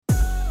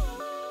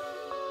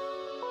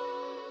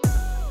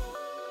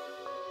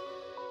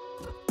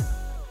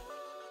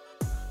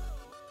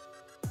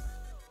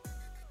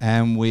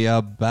And we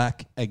are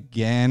back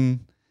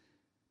again,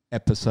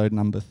 episode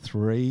number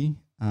 3.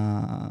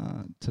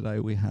 Today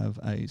we have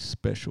a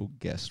special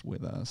guest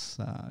with us.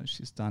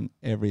 She's done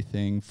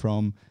everything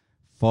from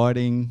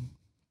fighting,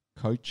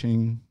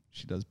 coaching,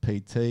 she does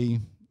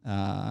PT,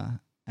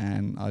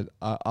 and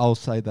I'll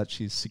say that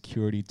she's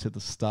security to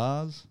the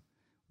stars.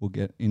 We'll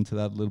get into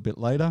that a little bit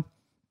later.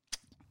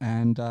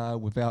 And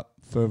without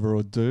further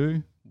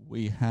ado,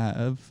 we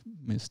have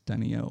Miss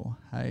Danielle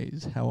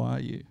Hayes. How are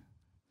you?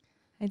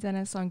 Hey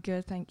Dennis, I'm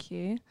good, thank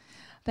you.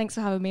 Thanks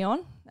for having me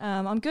on.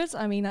 I'm good.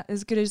 I mean,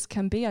 as good as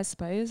can be, I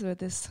suppose, with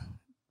this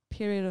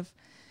period of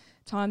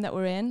time that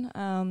we're in.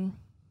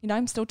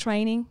 I'm still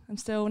training.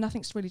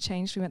 Nothing's really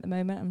changed for me at the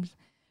moment. I'm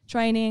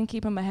training,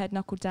 keeping my head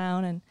knuckled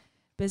down, and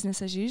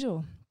business as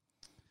usual.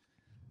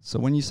 So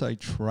when you say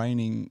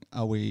training,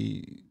 are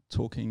we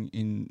talking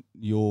in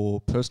your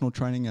personal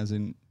training, as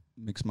in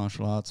mixed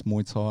martial arts,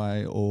 Muay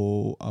Thai,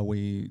 or are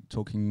we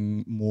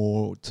talking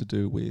more to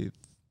do with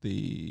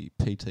the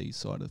PT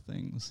side of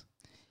things?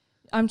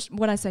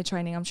 When I say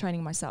training, I'm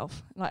training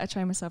myself. Like I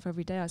train myself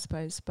every day, I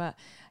suppose. But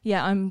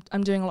yeah, I'm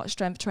doing a lot of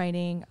strength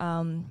training,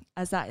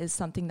 as that is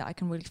something that I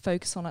can really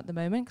focus on at the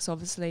moment. Because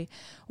obviously,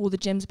 all the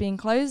gyms being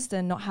closed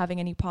and not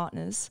having any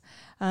partners.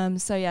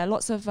 So yeah,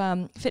 lots of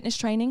fitness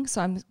training.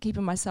 So I'm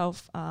keeping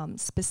myself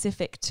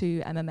specific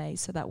to MMA,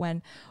 so that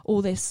when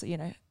all this,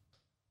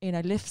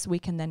 lifts, we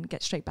can then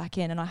get straight back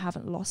in, and I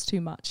haven't lost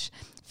too much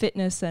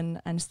fitness and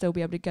still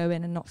be able to go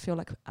in and not feel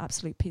like an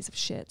absolute piece of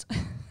shit.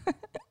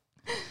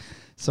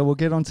 So we'll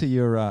get onto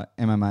your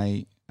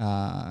MMA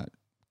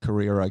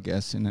career, I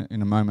guess, in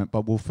a moment,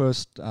 but we'll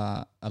first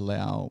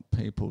allow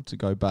people to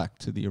go back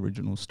to the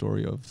original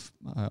story of,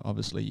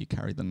 obviously you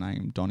carry the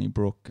name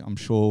Donnybrook. I'm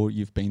sure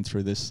you've been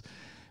through this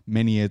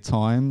many a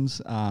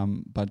times,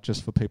 but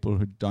just for people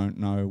who don't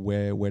know,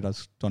 where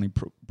does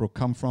Donnybrook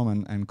come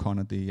from, and kind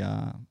of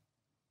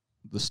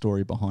the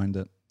story behind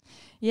it?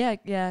 Yeah,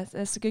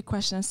 that's a good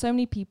question. And so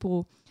many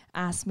people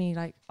ask me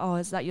like, oh,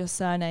 is that your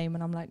surname?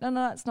 And I'm like, no,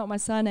 that's not my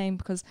surname,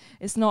 because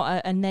it's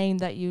not a name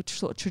that you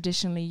sort of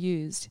traditionally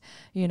used.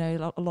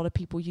 A lot of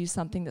people use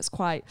something that's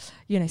quite,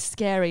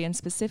 scary and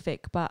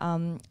specific. But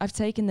I've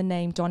taken the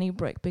name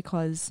Donnybrook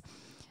because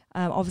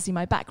obviously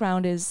my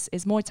background is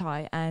Muay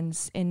Thai, and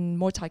in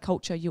Muay Thai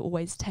culture, you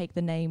always take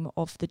the name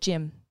of the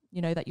gym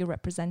that you're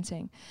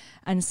representing.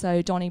 And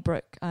so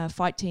Donnybrook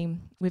fight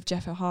team with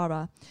Jeff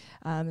O'Hara,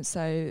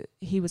 so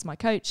he was my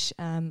coach,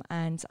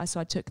 and so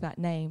I took that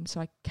name,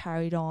 so I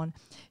carried on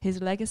his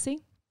legacy.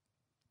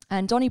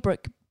 And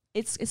Donnybrook,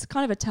 it's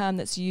kind of a term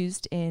that's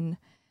used in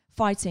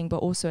fighting, but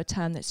also a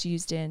term that's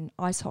used in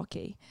ice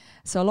hockey.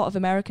 So a lot of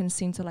Americans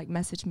seem to like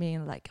message me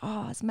and like,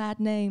 oh, it's a mad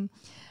name.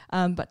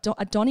 But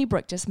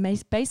Donnybrook just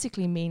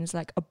basically means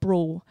like a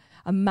brawl,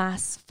 a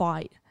mass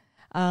fight.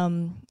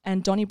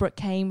 And Donnybrook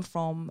came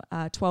from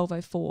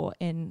 1204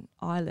 in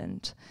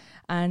Ireland,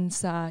 and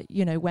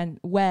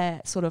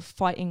where sort of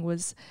fighting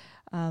was,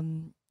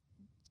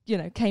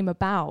 came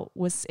about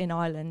was in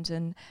Ireland,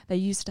 and they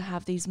used to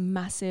have these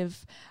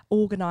massive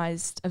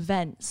organised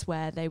events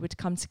where they would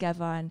come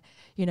together, and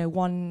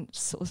one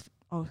sort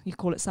of, you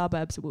call it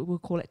suburbs, we'll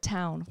call it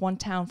town. One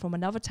town from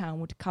another town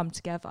would come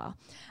together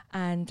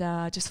and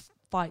just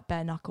fight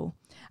bare knuckle.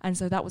 And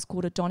so that was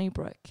called a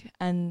Donnybrook,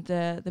 and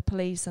the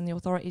police and the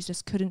authorities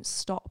just couldn't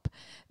stop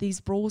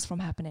these brawls from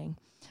happening.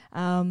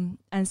 And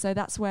so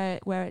that's where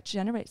it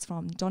generates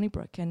from,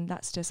 Donnybrook, and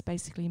that's just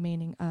basically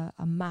meaning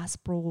a mass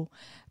brawl,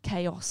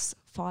 chaos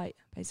fight,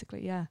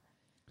 basically, yeah.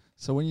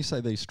 So when you say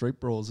these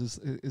street brawls,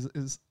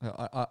 is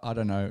I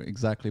don't know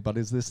exactly, but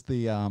is this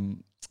the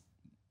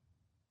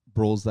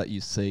brawls that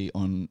you see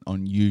on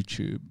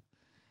YouTube?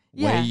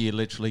 Yeah. Where you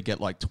literally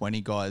get like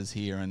 20 guys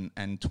here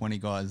and 20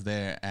 guys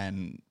there,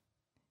 and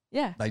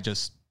yeah, they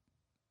just...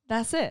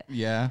 That's it.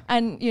 Yeah.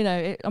 And,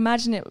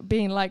 imagine it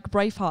being like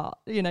Braveheart.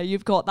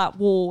 You've got that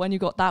wall and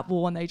you've got that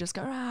wall, and they just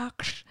go,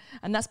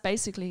 and that's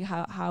basically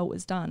how it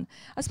was done.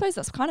 I suppose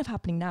that's kind of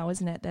happening now,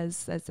 isn't it?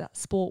 There's that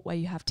sport where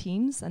you have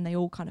teams and they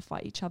all kind of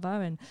fight each other,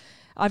 and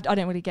I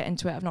don't really get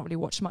into it. I've not really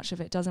watched much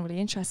of it. It doesn't really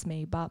interest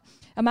me. But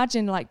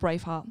imagine like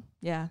Braveheart,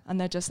 yeah, and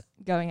they're just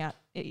going at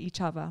each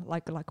other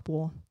like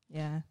war.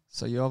 Yeah.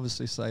 So you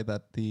obviously say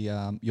that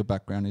the your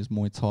background is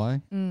Muay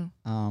Thai.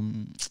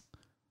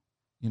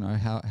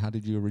 How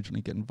did you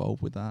originally get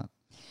involved with that?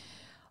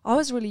 I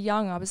was really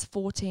young. I was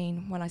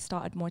 14 when I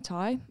started Muay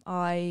Thai.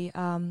 I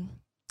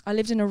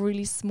lived in a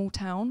really small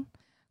town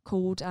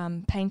called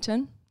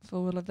Paignton, for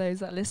all of those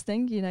that are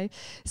listening.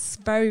 It's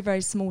a very,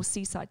 very small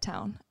seaside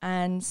town.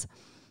 And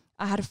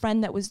I had a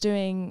friend that was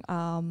doing,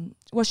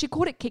 she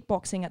called it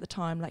kickboxing at the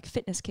time, like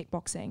fitness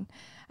kickboxing.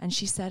 And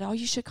she said, oh,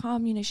 you should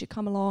come, you should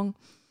come along.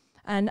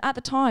 And at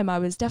the time, I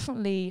was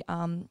definitely,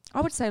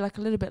 I would say, like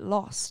a little bit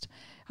lost.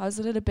 I was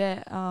a little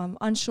bit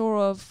unsure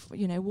of,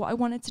 what I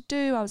wanted to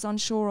do. I was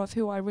unsure of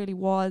who I really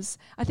was.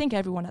 I think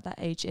everyone at that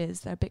age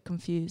is. They're a bit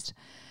confused.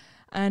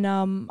 And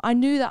I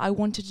knew that I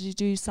wanted to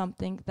do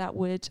something that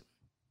would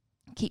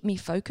keep me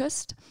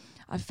focused.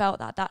 I felt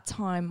that at that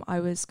time I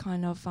was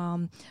kind of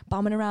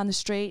bumming around the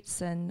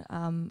streets and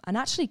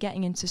actually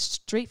getting into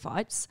street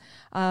fights.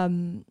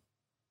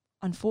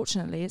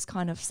 Unfortunately, it's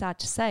kind of sad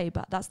to say,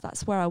 but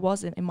that's where I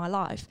was in my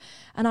life.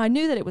 And I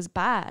knew that it was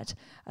bad.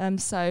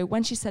 So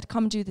when she said,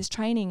 come do this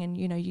training and,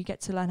 you get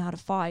to learn how to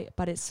fight,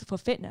 but it's for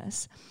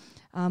fitness.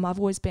 I've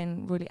always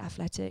been really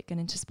athletic and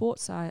into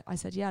sports. So I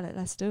said, yeah,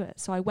 let's do it.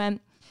 So I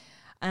went,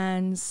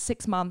 and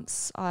 6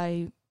 months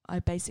I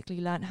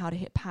basically learned how to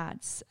hit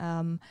pads.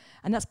 And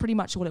that's pretty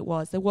much all it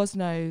was. There was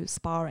no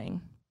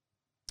sparring.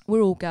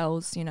 We're all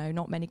girls,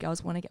 not many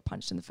girls want to get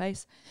punched in the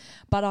face.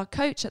 But our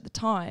coach at the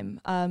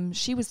time,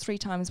 she was 3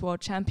 times world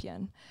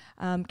champion.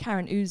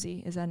 Karen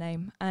Uzi is her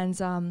name.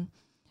 And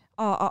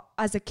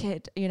as a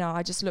kid,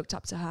 I just looked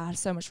up to her. I had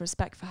so much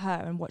respect for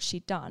her and what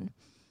she'd done.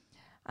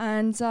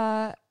 And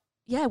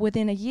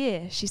within a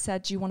year, she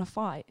said, do you want to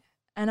fight?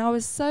 And I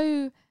was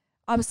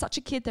such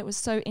a kid that was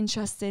so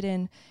interested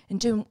in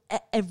doing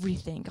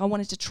everything. I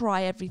wanted to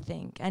try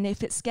everything. And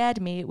if it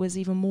scared me, it was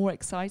even more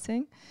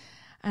exciting.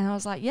 And I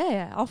was like,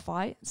 yeah, I'll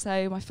fight.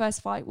 So my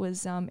first fight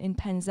was in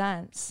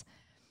Penzance.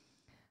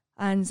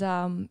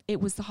 And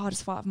it was the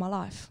hardest fight of my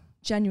life,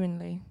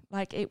 genuinely.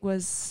 Like, it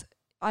was,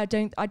 I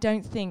don't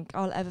think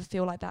I'll ever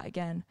feel like that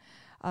again.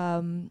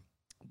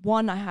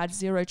 One, I had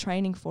zero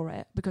training for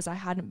it because I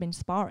hadn't been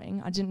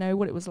sparring. I didn't know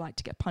what it was like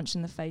to get punched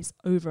in the face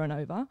over and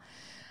over.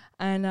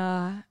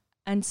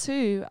 And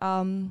two,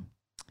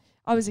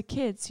 I was a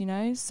kid,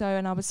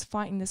 and I was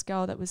fighting this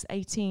girl that was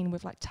 18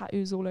 with like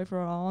tattoos all over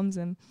her arms.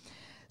 And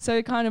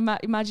so kind of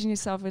imagine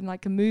yourself in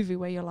like a movie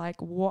where you're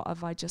like, what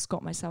have I just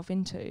got myself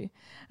into?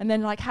 And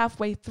then like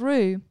halfway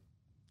through,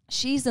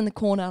 she's in the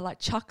corner like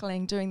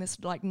chuckling, doing this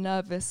like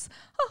nervous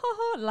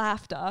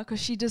laughter, because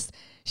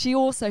she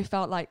also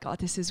felt like, God,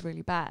 this is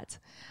really bad.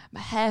 My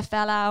hair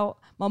fell out,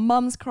 my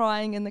mum's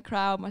crying in the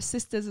crowd, my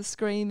sisters are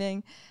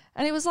screaming,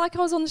 and it was like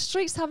I was on the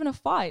streets having a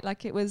fight.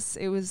 Like it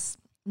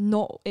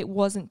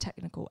wasn't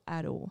technical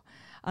at all.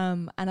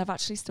 And I've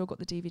actually still got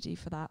the DVD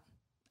for that,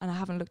 and I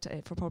haven't looked at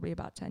it for probably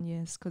about 10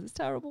 years because it's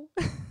terrible.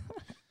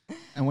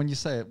 And when you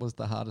say it was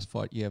the hardest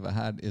fight you ever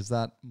had, is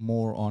that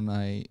more on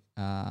a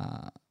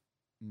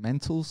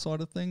mental side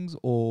of things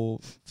or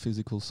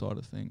physical side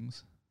of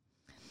things?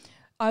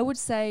 I would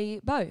say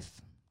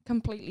both,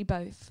 completely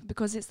both,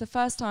 because it's the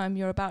first time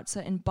you're about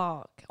to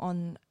embark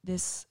on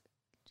this,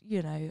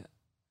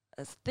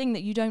 a thing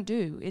that you don't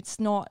do. It's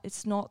not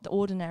the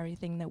ordinary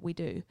thing that we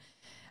do.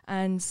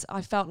 And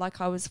I felt like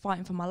I was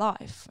fighting for my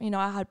life.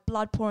 I had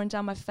blood pouring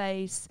down my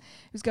face.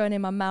 It was going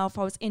in my mouth.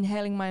 I was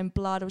inhaling my own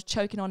blood. I was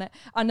choking on it.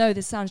 I know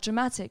this sounds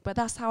dramatic, but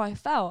that's how I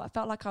felt. I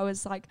felt like I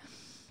was like,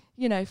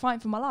 fighting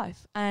for my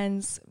life.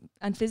 And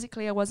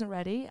physically I wasn't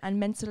ready.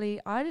 And mentally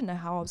I didn't know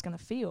how I was going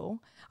to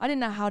feel. I didn't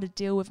know how to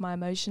deal with my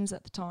emotions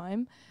at the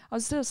time. I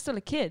was still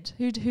a kid.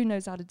 Who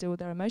knows how to deal with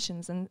their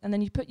emotions? And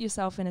then you put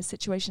yourself in a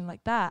situation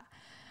like that.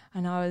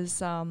 And I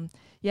was,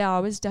 I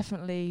was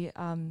definitely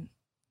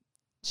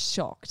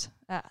shocked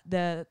at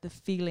the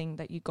feeling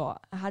that you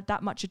got. I had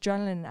that much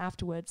adrenaline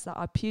afterwards that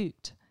I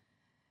puked.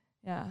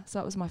 Yeah, so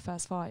that was my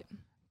first fight.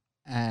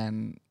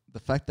 And the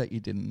fact that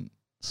you didn't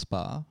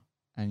spar,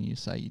 and you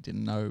say you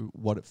didn't know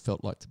what it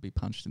felt like to be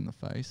punched in the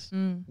face,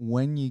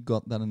 when you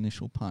got that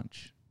initial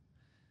punch,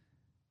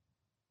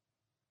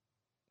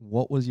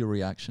 what was your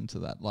reaction to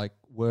that? Like,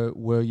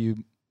 were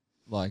you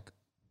like,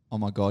 oh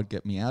my God,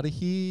 get me out of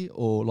here?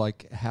 Or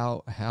like,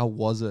 how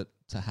was it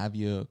to have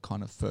your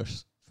kind of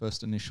first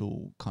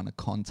initial kind of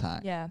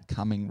contact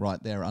coming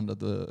right there under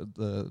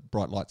the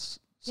bright lights,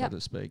 so to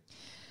speak?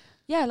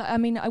 Yeah, like, I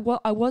mean, I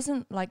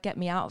wasn't like, get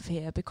me out of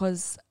here,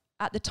 because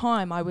at the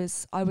time I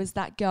was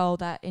that girl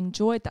that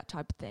enjoyed that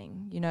type of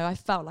thing. I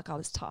felt like I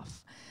was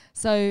tough.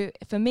 So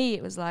for me,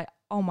 it was like,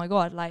 oh my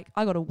God, like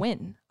I got to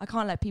win. I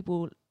can't let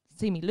people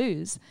see me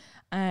lose.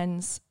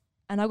 And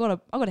I got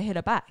to hit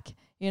her back.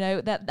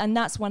 And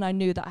that's when I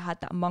knew that I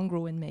had that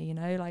mongrel in me,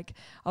 like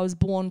I was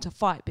born to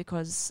fight,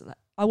 because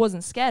I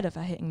wasn't scared of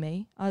her hitting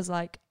me. I was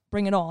like,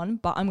 bring it on,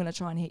 but I'm going to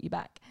try and hit you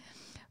back.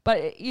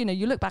 But,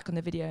 you look back on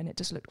the video and it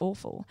just looked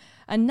awful.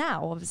 And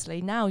now, obviously,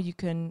 you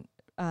can,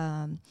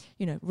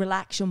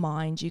 relax your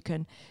mind. You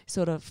can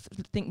sort of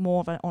think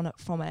more on it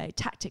from a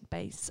tactic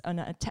base and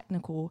a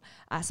technical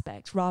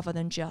aspect, rather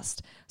than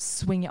just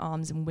swing your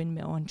arms and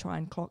windmill and try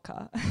and clock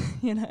her,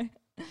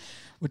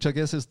 Which I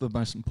guess is the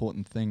most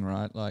important thing,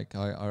 right? Like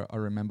I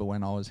remember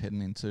when I was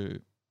heading into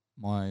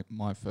my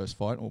first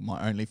fight, or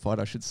my only fight,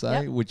 I should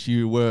say, which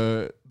you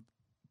were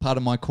part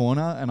of my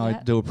corner, and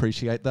I do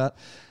appreciate that.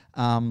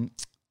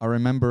 I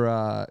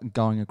remember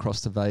going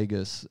across to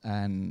Vegas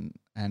and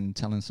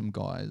telling some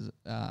guys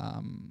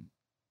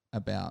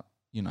about,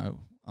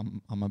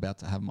 I'm about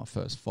to have my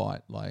first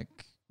fight, like,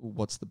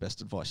 what's the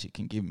best advice you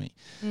can give me?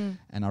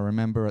 And I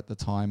remember at the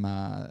time,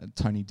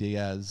 Tony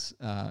Diaz,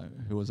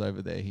 who was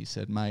over there, he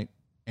said, mate,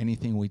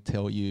 anything we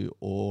tell you,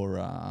 or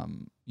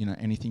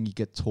anything you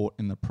get taught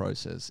in the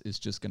process is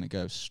just going to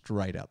go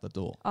straight out the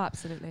door. Oh,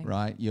 absolutely.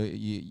 Right?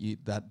 You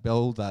that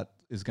bell that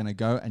is going to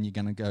go, and you're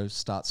going to go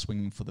start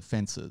swinging for the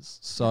fences.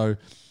 So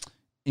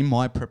in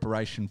my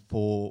preparation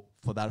for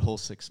for that whole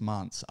 6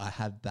 months, I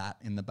had that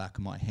in the back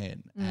of my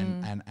head.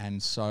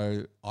 And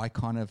so I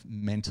kind of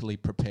mentally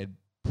prepared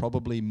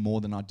probably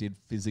more than I did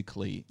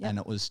physically. Yep. And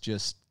it was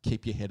just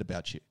keep your head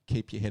about you,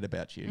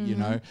 you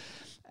know?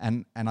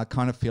 And I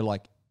kind of feel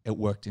like it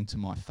worked into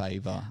my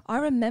favor. I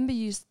remember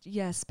you,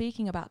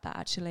 speaking about that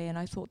actually, and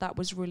I thought that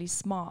was really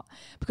smart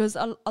because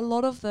a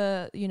lot of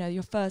the,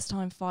 your first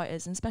time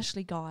fighters, and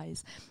especially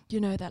guys, they're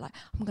like,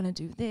 I'm going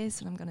to do this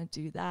and I'm going to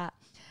do that.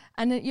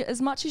 And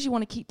as much as you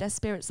want to keep their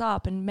spirits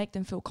up and make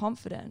them feel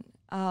confident,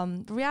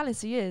 the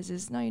reality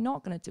is no, you're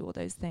not going to do all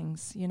those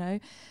things,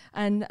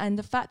 and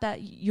the fact that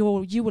you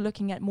were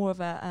looking at more of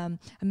a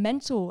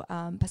mental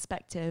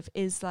perspective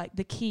is like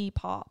the key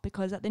part,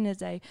 because at the end of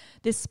the day,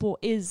 this sport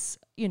is,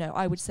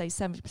 I would say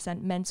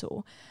 70%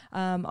 mental,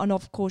 and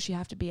of course you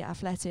have to be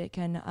athletic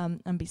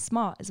and be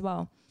smart as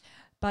well.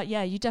 But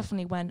yeah, you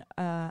definitely went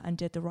and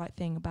did the right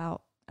thing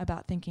about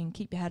thinking,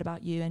 keep your head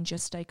about you and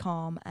just stay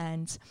calm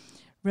and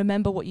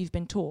remember what you've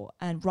been taught,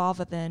 and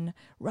rather than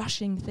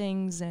rushing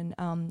things and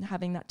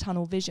having that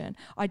tunnel vision.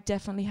 I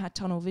definitely had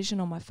tunnel vision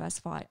on my first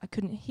fight. I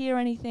couldn't hear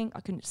anything.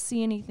 I couldn't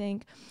see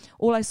anything.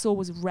 All I saw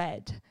was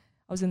red.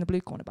 I was in the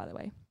blue corner, by the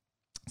way.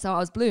 So I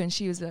was blue and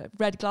she was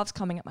red gloves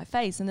coming at my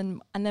face. And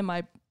then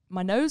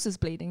my nose was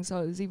bleeding. So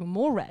it was even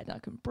more red. I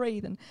couldn't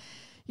breathe. And,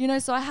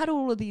 so I had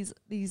all of these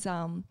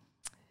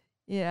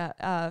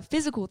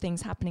physical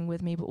things happening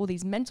with me, but all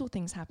these mental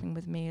things happening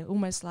with me,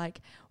 almost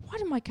like, why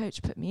did my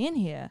coach put me in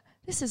here?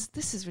 This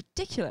is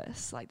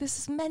ridiculous. Like, this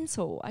is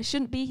mental. I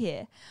shouldn't be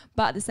here.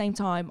 But at the same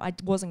time, I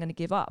wasn't going to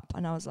give up.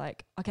 And I was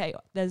like, okay,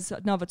 there's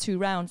another 2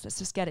 rounds. Let's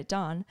just get it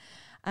done.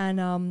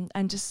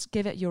 And just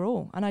give it your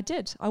all. And I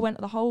did. I went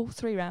the whole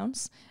 3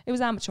 rounds. It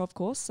was amateur, of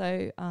course.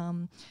 So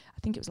I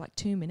think it was like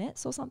 2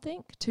 minutes or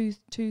something.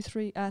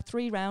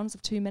 3 rounds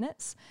of 2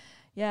 minutes.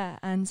 Yeah,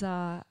 and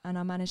I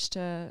managed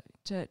to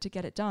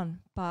get it done,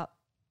 but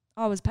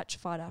I was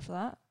petrified after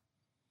that.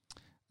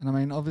 And I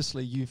mean,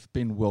 obviously, you've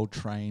been well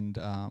trained.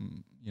 I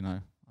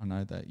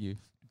know that you've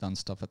done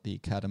stuff at the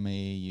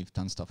academy, you've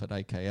done stuff at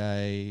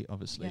AKA.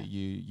 Obviously,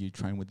 you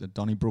train with the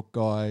Donnybrook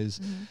guys.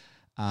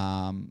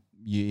 Mm-hmm.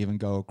 You even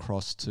go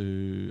across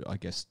to, I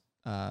guess,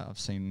 I've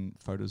seen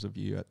photos of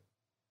you at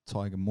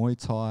Tiger Muay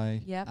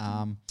Thai.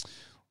 Yeah.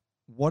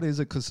 What is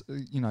it? Because,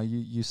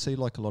 you see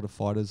like a lot of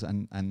fighters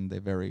and they're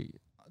very,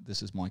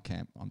 this is my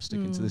camp, I'm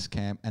sticking to this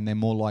camp, and they're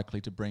more likely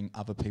to bring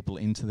other people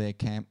into their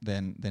camp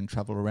than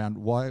travel around.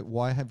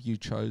 Why have you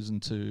chosen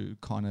to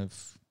kind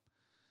of,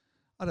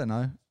 I don't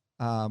know,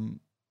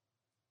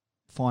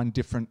 find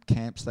different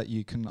camps that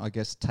you can, I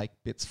guess, take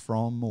bits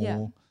from?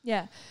 Or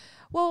Yeah.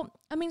 Well,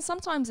 I mean,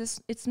 sometimes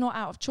it's not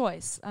out of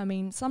choice. I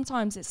mean,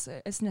 sometimes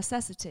it's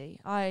necessity.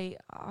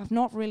 I've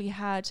not really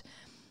had...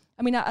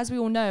 I mean, as we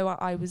all know,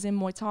 I was in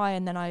Muay Thai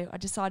and then I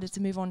decided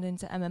to move on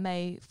into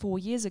MMA 4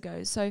 years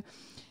ago. So,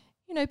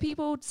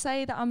 people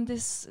say that I'm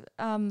this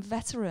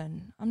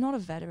veteran. I'm not a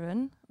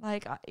veteran.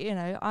 Like,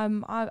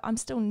 I'm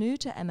still new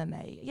to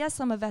MMA.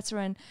 Yes, I'm a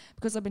veteran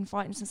because I've been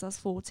fighting since I was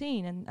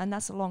 14, and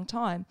that's a long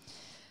time.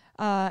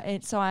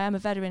 So I am a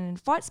veteran in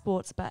fight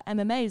sports, but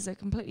MMA is a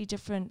completely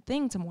different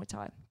thing to Muay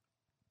Thai.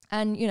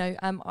 And,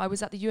 I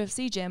was at the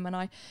UFC gym and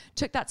I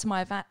took that to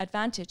my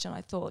advantage, and I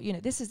thought,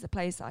 this is the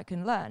place that I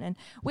can learn. And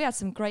we had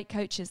some great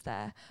coaches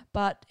there,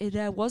 but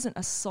there wasn't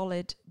a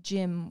solid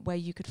gym where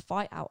you could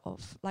fight out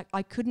of. Like,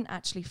 I couldn't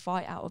actually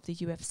fight out of the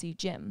UFC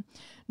gym,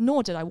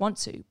 nor did I want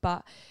to,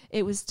 but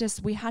it was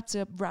just, we had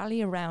to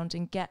rally around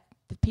and get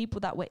the people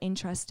that were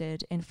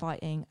interested in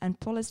fighting and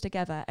pull us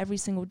together every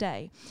single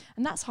day.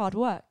 And that's hard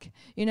work.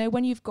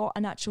 When you've got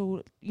an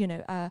actual,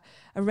 a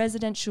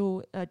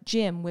residential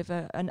gym with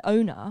an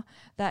owner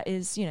that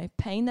is,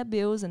 paying their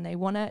bills and they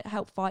want to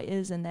help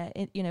fighters and they're,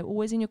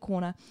 always in your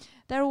corner,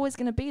 they're always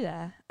going to be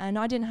there. And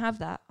I didn't have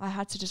that. I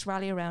had to just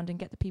rally around and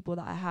get the people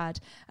that I had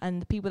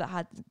and the people that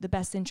had the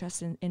best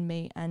interest in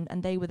me.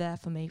 And they were there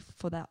for me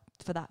for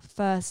that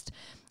first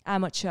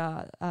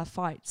amateur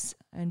fights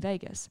in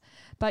Vegas.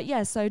 But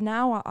yeah, so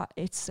now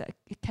it's a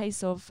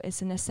case of,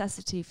 it's a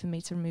necessity for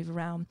me to move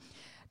around,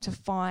 to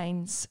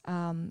find,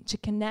 to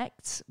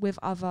connect with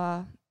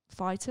other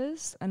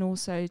fighters, and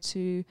also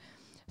to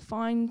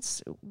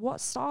find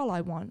what style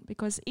I want,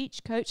 because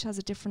each coach has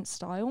a different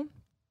style.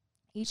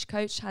 Each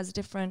coach has a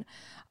different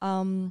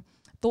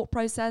thought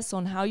process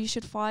on how you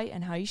should fight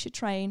and how you should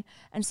train.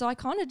 And so I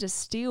kind of just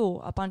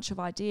steal a bunch of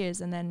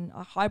ideas and then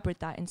I hybrid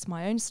that into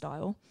my own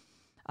style.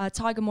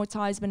 Tiger Muay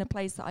Thai has been a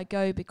place that I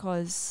go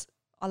because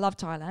I love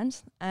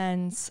Thailand,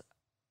 and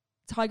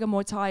Tiger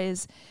Muay Thai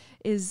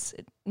is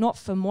not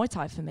for Muay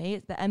Thai for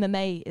me. The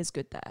MMA is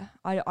good there.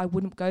 I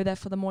wouldn't go there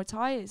for the Muay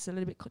Thai. It's a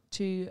little bit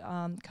too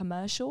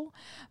commercial,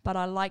 but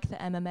I like the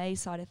MMA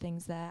side of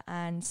things there.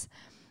 And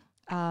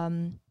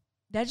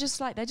they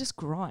just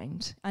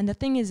grind. And the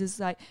thing is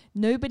like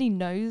nobody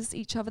knows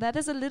each other there.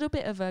 There's a little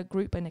bit of a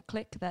group and a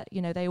clique that,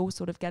 they all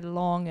sort of get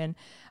along and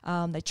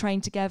they train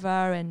together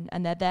and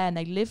they're there and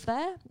they live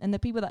there. And the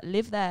people that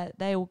live there,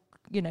 they all,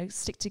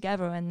 stick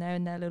together and they're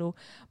in their little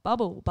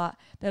bubble. But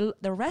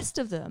the rest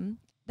of them,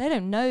 they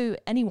don't know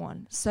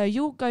anyone. So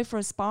you'll go for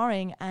a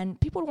sparring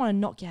and people want to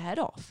knock your head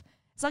off.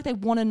 It's like they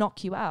want to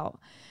knock you out.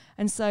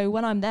 And so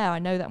when I'm there, I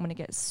know that I'm going to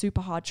get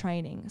super hard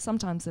training.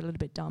 Sometimes a little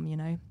bit dumb, you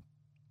know,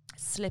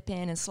 slip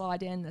in and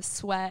slide in, the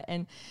sweat,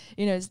 and,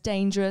 you know, it's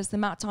dangerous. The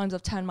amount of times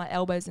I've turned my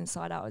elbows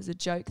inside out is a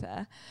joke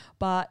there.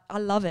 But I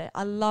love it.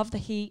 I love the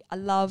heat. I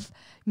love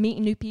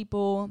meeting new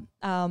people.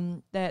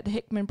 The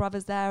Hickman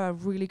brothers there are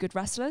really good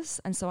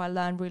wrestlers. And so I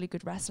learned really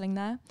good wrestling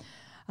there.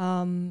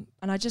 And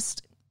I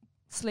just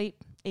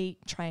sleep,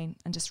 eat, train,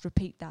 and just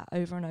repeat that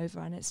over and over.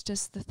 And it's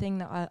just the thing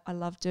that I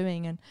love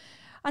doing.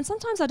 And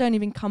sometimes I don't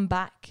even come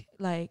back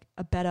like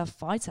a better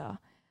fighter.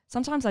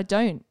 Sometimes I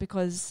don't,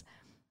 because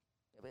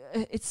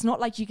it's not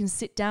like you can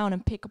sit down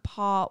and pick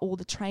apart all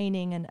the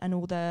training and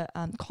all the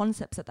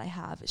concepts that they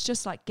have. It's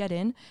just like, get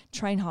in,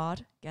 train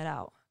hard, get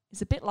out.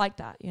 It's a bit like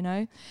that, you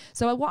know?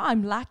 So what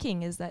I'm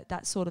lacking is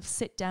that sort of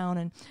sit down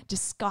and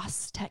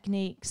discuss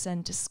techniques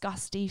and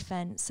discuss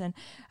defense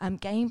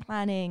and game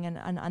planning.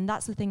 And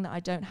that's the thing that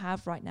I don't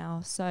have right now.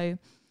 So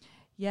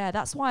yeah,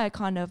 that's why I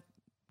kind of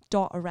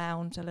dot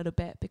around a little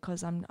bit,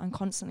 because I'm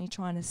constantly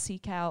trying to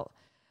seek out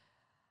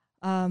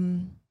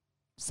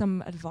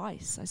some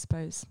advice, I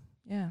suppose.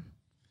 Yeah.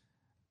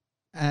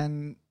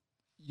 And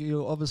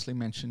you obviously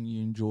mentioned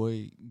you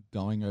enjoy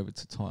going over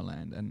to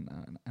Thailand,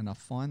 and I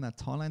find that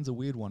Thailand's a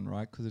weird one,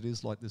 right? Because it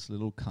is like this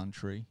little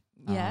country.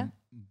 Yeah.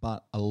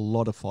 But a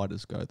lot of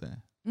fighters go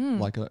there.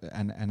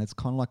 And it's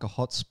kind of like a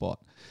hot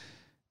spot.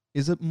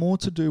 Is it more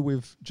to do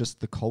with just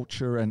the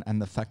culture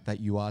and the fact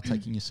that you are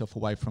taking yourself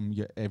away from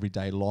your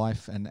everyday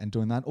life and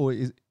doing that? Or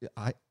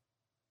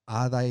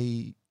are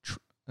they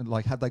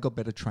have they got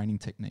better training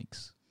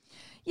techniques?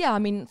 Yeah, I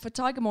mean, for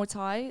Tiger Muay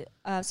Thai,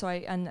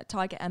 and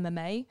Tiger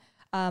MMA,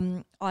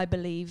 I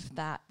believe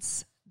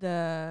that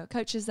the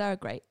coaches there are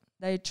great.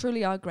 They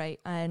truly are great.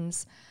 And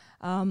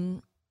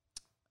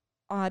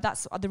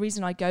that's the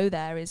reason I go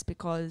there, is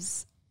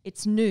because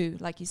it's new.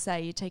 Like you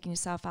say, you're taking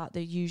yourself out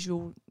the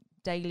usual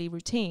daily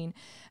routine,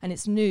 and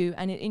it's new,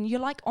 and you're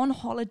like on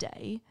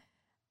holiday,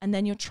 and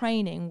then you're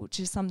training, which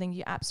is something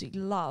you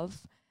absolutely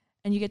love,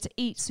 and you get to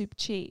eat super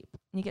cheap,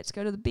 and you get to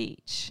go to the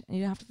beach, and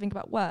you don't have to think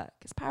about work.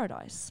 It's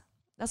paradise.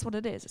 That's what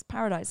it is. It's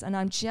paradise. And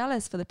I'm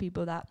jealous for the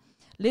people that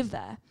live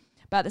there.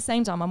 But at the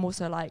same time, I'm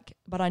also like,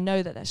 but I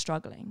know that they're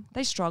struggling.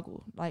 They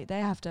struggle. Like,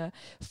 they have to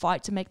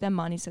fight to make their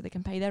money so they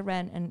can pay their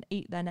rent and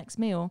eat their next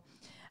meal.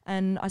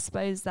 And I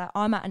suppose that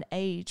I'm at an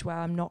age where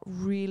I'm not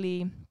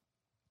really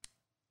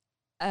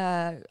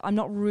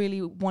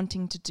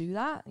wanting to do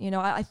that. You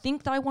know, I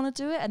think that I want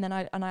to do it, and then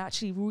I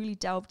actually really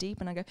delve deep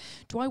and I go,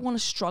 do I want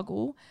to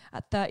struggle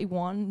at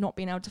 31 not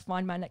being able to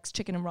find my next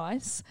chicken and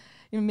rice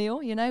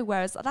meal, you know?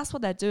 Whereas that's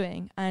what they're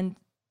doing, and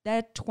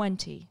they're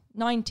 20,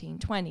 19,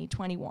 20,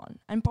 21.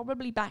 And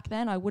probably back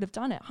then I would have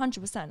done it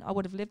 100%. I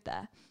would have lived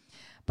there.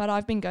 But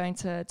I've been going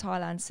to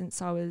Thailand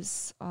since I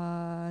was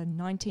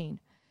 19.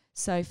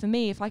 So for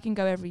me, if I can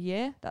go every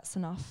year, that's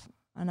enough.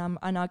 And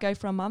I go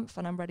for a month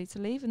and I'm ready to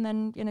leave, and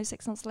then, you know,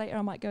 6 months later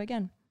I might go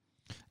again.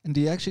 And do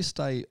you actually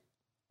stay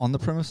on the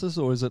premises,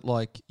 or is it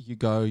like you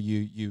go,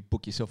 you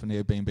book yourself an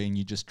Airbnb and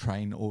you just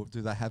train, or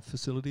do they have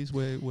facilities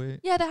where?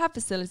 Yeah, they have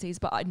facilities,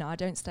 but I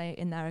don't stay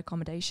in their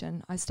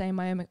accommodation. I stay in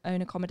my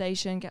own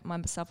accommodation, get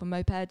myself a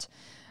moped,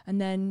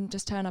 and then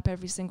just turn up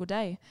every single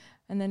day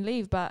and then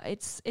leave. But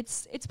it's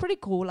pretty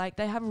cool. Like,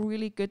 they have a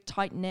really good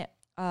tight knit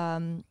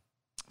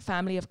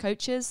family of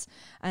coaches,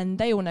 and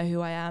they all know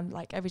who I am.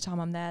 Like, every time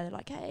I'm there, they're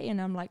like, hey, and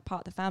I'm like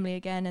part of the family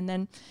again. And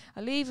then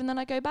I leave, and then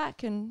I go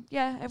back, and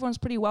yeah, everyone's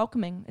pretty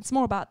welcoming. It's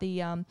more about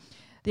the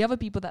other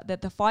people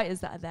the fighters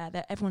that are there,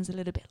 that everyone's a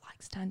little bit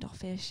like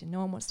standoffish and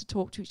no one wants to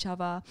talk to each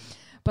other.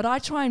 But I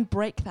try and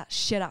break that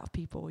shit out of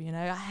people, you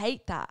know. I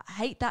hate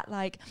that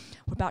like,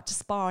 we're about to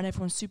spar and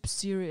everyone's super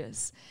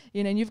serious,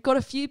 you know. And you've got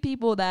a few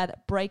people there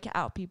that break it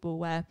out of people,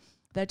 where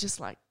they're just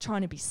like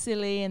trying to be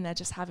silly and they're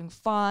just having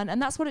fun.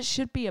 And that's what it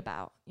should be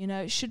about. You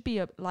know, it should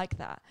be like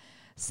that.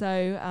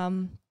 So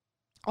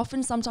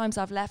often sometimes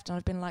I've left and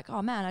I've been like,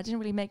 oh man, I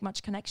didn't really make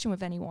much connection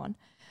with anyone.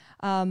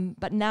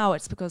 But now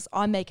it's because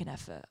I make an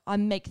effort. I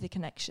make the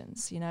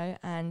connections, you know,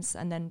 and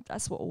then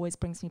that's what always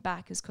brings me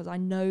back, is because I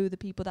know the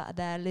people that are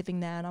there,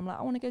 living there, and I'm like,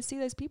 I want to go see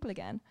those people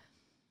again.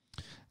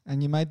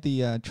 And you made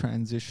the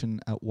transition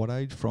at what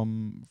age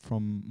from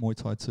Muay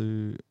Thai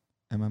to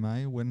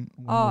MMA? When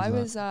I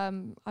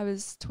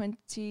was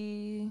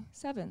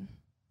 27.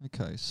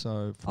 Okay,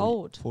 so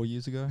old. 4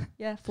 years ago.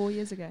 Yeah, 4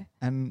 years ago.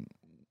 And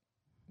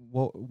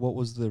what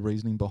was the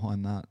reasoning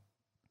behind that?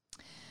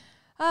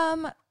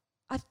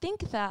 I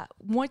think that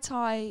Muay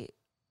Thai,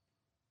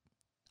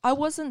 I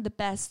wasn't the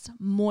best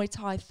Muay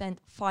Thai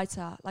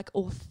fighter, like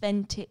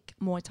authentic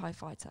Muay Thai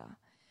fighter.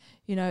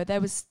 You know,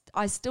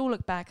 I still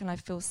look back and I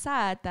feel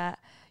sad that,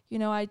 you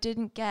know, I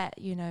didn't get,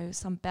 you know,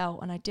 some belt,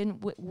 and I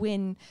didn't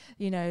win,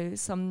 you know,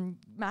 some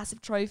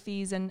massive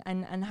trophies and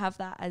have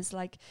that as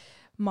like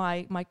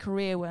my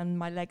career and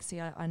my legacy.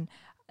 And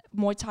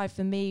Muay Thai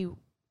for me,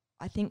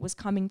 I think, was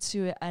coming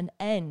to an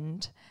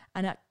end,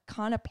 and it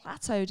kind of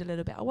plateaued a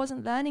little bit. I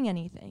wasn't learning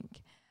anything.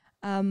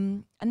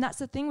 And that's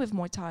the thing with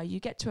Muay Thai. You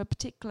get to a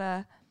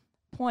particular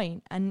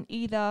point, and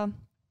either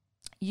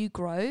you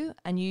grow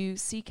and you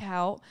seek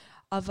out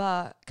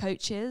other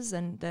coaches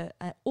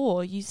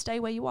or you stay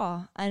where you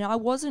are. And I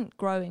wasn't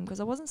growing because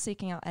I wasn't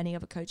seeking out any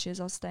other coaches.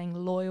 I was staying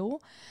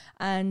loyal.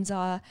 And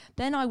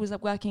then I was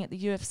working at the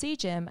UFC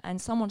gym,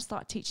 and someone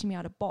started teaching me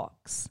how to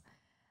box.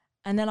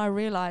 And then I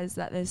realized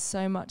that there's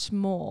so much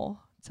more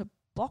to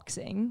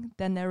boxing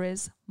than there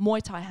is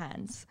Muay Thai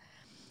hands.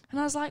 And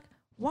I was like,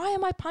 why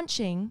am I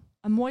punching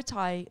a Muay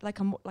Thai like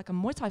a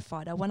Muay Thai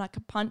fighter when I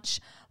could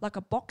punch like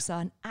a boxer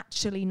and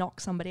actually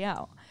knock somebody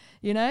out?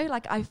 You know,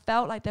 like I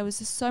felt like there was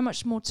just so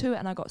much more to it,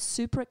 and I got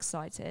super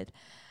excited.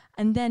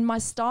 And then my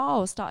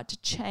style started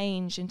to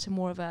change into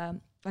more of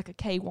a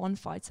K1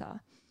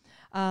 fighter.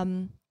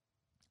 I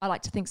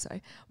like to think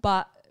so,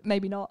 but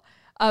maybe not.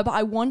 But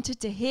I wanted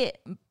to hit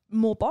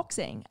more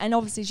boxing. And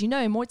obviously, as you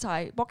know, in Muay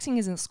Thai, boxing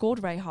isn't scored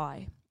very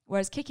high,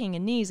 whereas kicking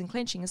and knees and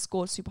clinching is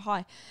scored super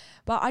high.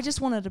 But I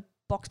just wanted to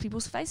box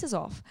people's faces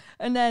off.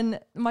 And then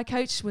my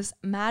coach was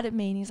mad at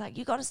me, and he's like,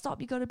 you got to stop,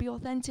 you got to be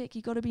authentic,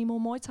 you got to be more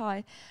Muay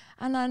Thai.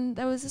 And then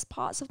there was this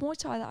parts of Muay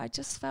Thai that I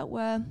just felt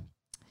were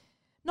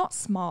not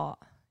smart,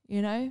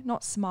 you know,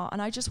 not smart.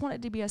 And I just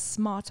wanted to be a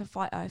smarter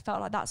fighter. I felt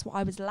like that's what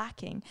I was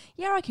lacking.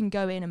 Yeah, I can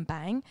go in and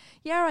bang.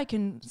 Yeah, I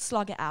can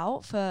slug it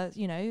out for,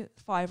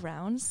 5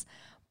 rounds.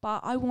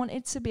 But I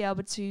wanted to be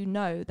able to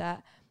know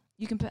that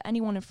you can put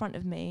anyone in front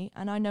of me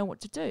and I know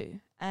what to do.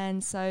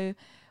 And so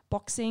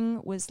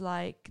boxing was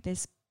like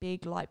this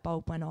big light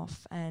bulb went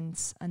off, and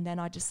then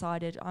I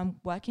decided I'm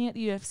working at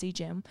the UFC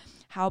gym.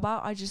 How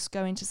about I just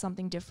go into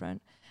something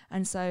different?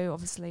 And so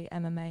obviously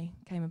MMA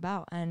came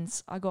about, and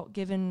I got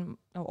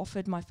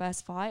offered my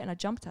first fight, and I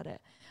jumped at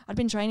it. I'd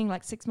been training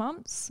like 6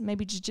 months,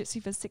 maybe jiu-jitsu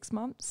for 6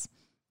 months.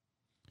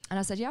 And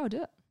I said, yeah, I'll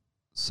do it.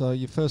 So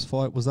your first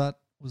fight, was that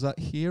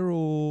here,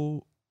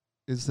 or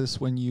is this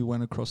when you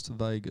went across to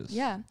Vegas?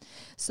 Yeah.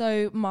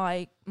 So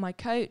my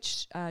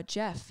coach,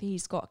 Jeff,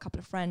 he's got a couple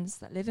of friends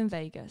that live in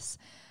Vegas,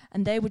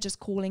 and they were just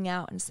calling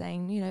out and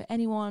saying,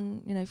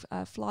 anyone,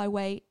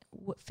 flyweight,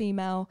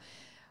 female,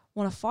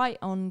 want to fight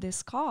on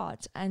this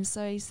card. And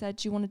so he said,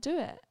 do you want to do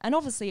it? And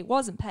obviously it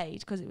wasn't paid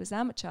because it was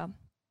amateur.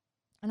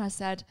 And I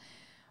said,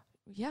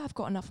 yeah, I've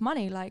got enough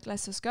money, like,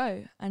 let's just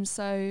go. And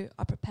so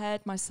I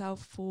prepared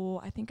myself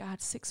for, I think I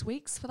had 6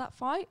 weeks for that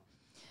fight.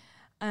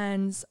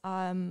 And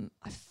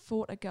I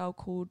fought a girl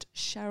called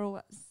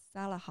Cheryl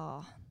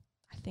Zalahar.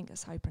 I think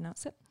that's how you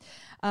pronounce it.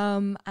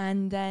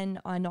 And then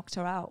I knocked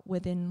her out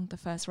within the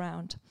first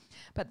round.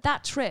 But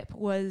that trip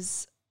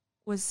was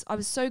I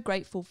was so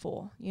grateful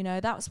for.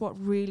 That was what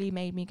really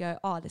made me go,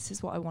 this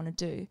is what I want to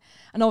do.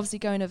 And obviously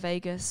going to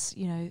Vegas,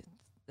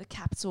 the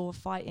capital of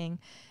fighting,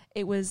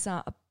 it was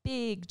a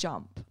big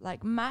jump,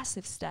 like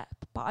massive step.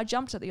 But I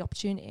jumped at the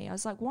opportunity. I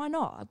was like, why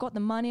not? I've got the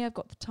money, I've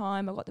got the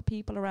time, I've got the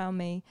people around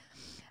me.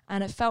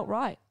 And it felt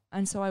right.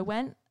 And so I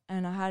went,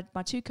 and I had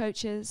my 2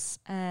 coaches,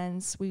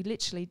 and we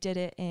literally did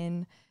it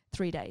in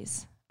 3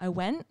 days. I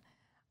went,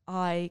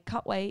 I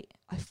cut weight,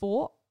 I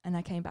fought, and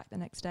I came back the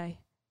next day.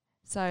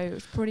 So it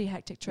was a pretty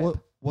hectic trip.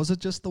 Well, was it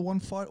just the one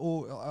fight,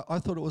 or I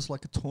thought it was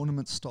like a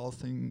tournament style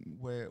thing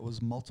where it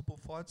was multiple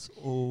fights?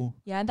 Or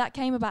yeah, and that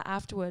came about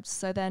afterwards.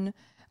 So then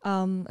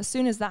as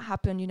soon as that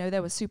happened, they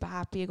were super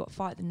happy. I got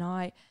fight of the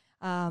night.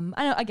 And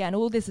again,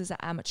 all this is at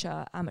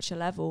amateur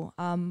level.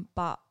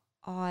 But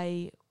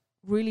I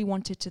really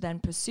wanted to then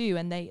pursue,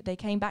 and they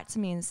came back to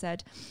me and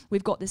said,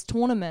 we've got this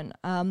tournament,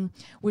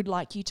 we'd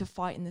like you to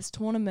fight in this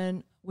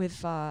tournament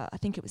with I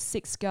think it was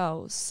 6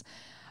 girls,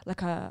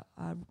 like a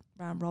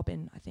round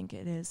robin, I think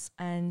it is,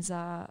 and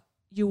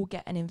you will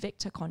get an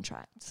Invicta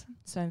contract.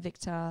 So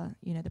Invicta,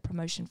 the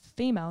promotion for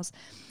females.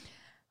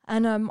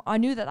 And I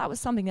knew that was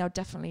something that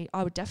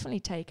I would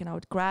definitely take, and I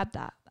would grab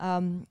that.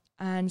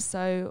 And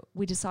so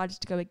we decided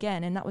to go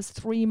again, and that was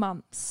 3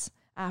 months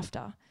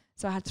after.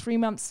 So I had 3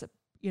 months,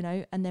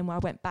 and then I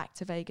went back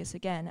to Vegas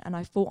again, and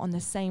I fought on the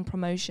same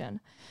promotion,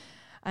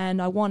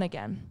 and I won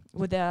again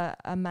with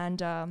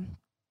Amanda.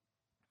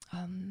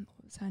 What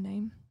was her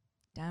name?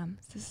 Damn,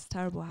 this is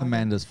terrible.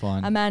 Amanda's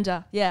fine.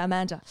 Amanda.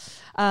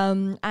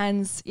 And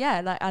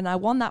I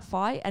won that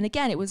fight, and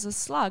again it was a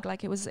slug.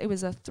 Like it was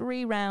a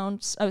 3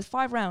 rounds. Oh, it was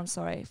 5 rounds.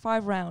 Sorry,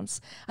 5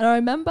 rounds. And I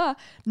remember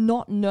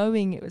not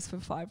knowing it was for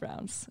 5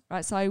 rounds.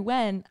 Right, so I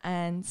went,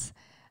 and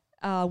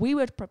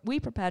we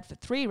prepared for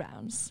 3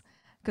 rounds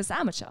because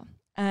amateur.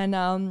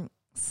 And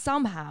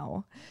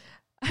somehow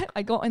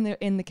I got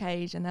in the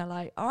cage, and they're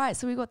like, all right,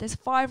 so we got this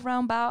 5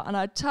 round bout. And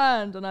I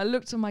turned and I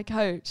looked at my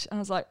coach, and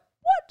I was like,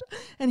 what?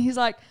 And he's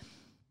like,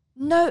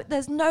 no,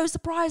 there's no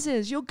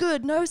surprises. You're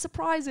good. No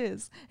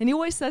surprises. And he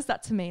always says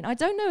that to me. And I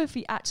don't know if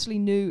he actually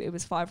knew it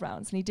was 5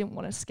 rounds and he didn't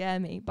want to scare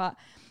me, but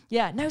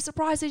yeah, no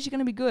surprises. You're going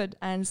to be good.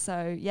 And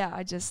so, yeah,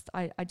 I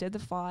did the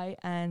fight,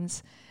 and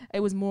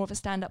it was more of a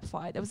stand-up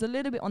fight. There was a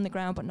little bit on the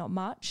ground, but not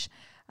much.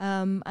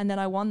 And then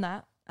I won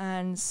that.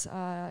 And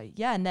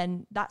and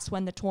then that's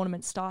when the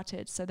tournament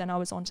started. So then I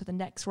was on to the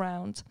next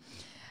round.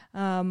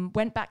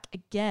 Went back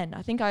again.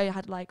 I think I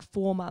had like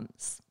 4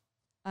 months.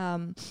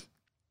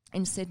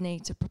 in Sydney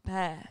to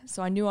prepare.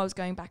 So I knew I was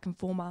going back in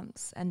 4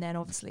 months. And then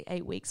obviously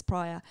 8 weeks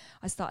prior,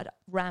 I started to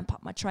ramp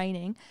up my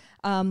training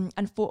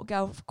and fought a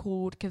girl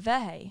called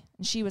Kavehe.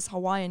 And she was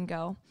Hawaiian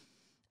girl.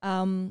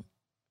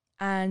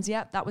 And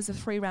yeah, that was a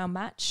 3-round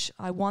match.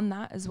 I won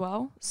that as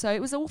well. So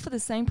it was all for the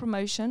same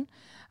promotion.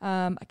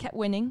 I kept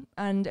winning,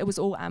 and it was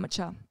all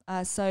amateur.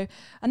 And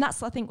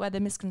that's, I think, where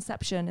the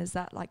misconception is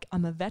that, like,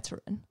 I'm a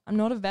veteran. I'm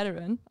not a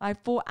veteran. I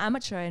fought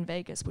amateur in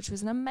Vegas, which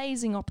was an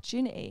amazing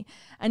opportunity.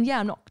 And yeah,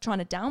 I'm not trying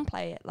to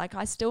downplay it. Like,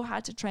 I still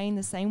had to train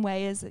the same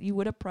way as you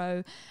would a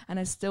pro, and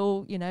I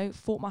still, you know,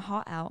 fought my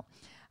heart out.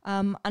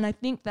 And I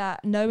think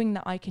that knowing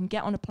that I can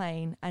get on a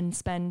plane and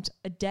spend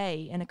a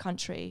day in a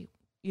country,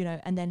 you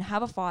know, and then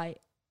have a fight,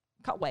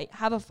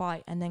 have a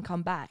fight, and then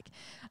come back.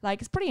 Like,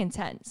 it's pretty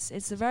intense.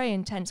 It's a very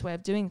intense way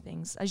of doing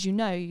things. As you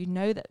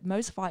know that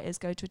most fighters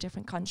go to a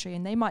different country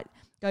and they might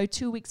go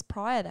 2 weeks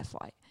prior their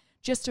fight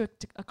just to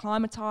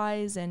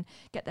acclimatize and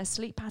get their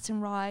sleep pattern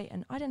right.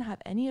 And I didn't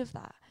have any of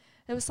that.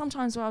 There was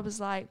sometimes where I was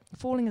like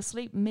falling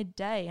asleep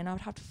midday and I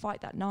would have to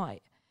fight that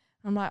night.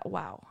 I'm like,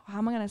 wow, how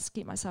am I going to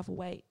keep myself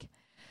awake?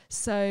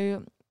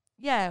 So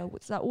yeah,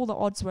 so all the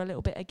odds were a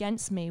little bit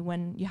against me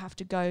when you have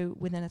to go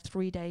within a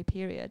 3-day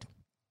period,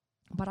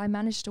 but I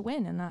managed to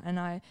win,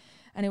 and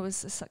it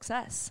was a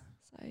success.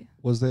 So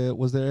was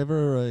there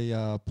ever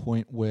a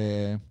point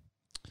where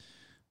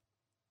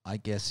I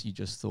guess you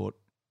just thought,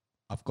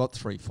 I've got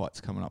 3 fights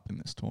coming up in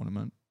this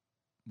tournament,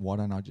 why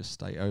don't I just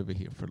stay over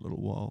here for a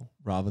little while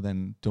rather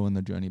than doing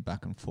the journey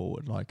back and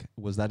forward? Like,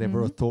 was that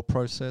ever a thought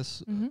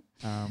process?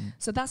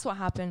 So that's what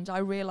happened. I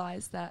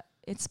realized that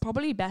it's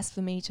probably best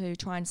for me to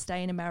try and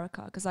stay in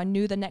America because I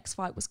knew the next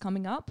fight was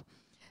coming up.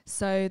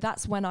 So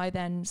that's when I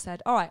then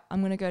said, all right,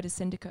 I'm going to go to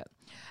Syndicate.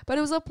 But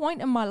it was a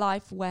point in my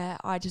life where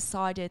I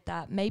decided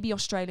that maybe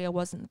Australia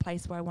wasn't the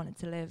place where I wanted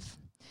to live.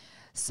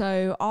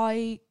 So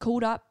I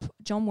called up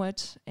John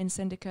Wood in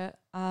Syndicate,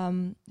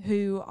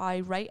 who I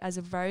rate as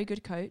a very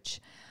good coach.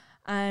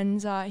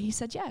 And he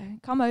said, yeah,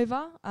 come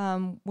over.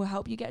 We'll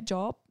help you get a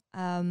job.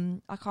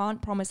 I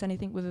can't promise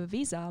anything with a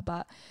visa,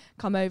 but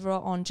come over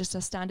on just a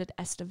standard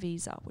ESTA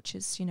visa, which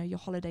is, you know, your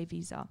holiday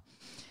visa.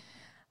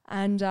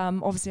 And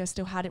obviously I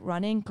still had it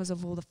running because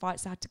of all the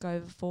fights I had to go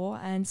over for.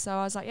 And so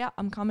I was like, yeah,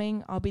 I'm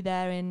coming. I'll be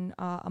there in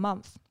a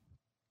month.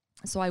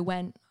 So I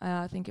went,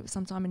 I think it was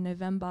sometime in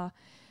November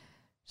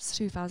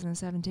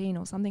 2017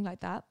 or something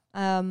like that.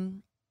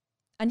 And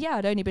yeah,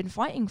 I'd only been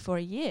fighting for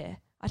a year.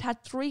 I'd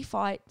had 3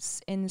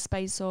 fights in the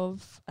space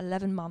of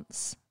 11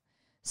 months.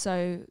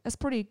 So that's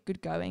pretty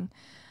good going.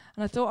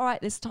 And I thought, all right,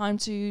 it's time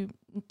to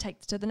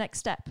take to the next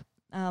step.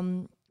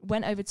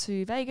 Went over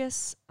to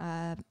Vegas.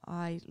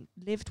 I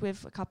lived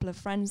with a couple of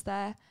friends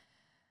there.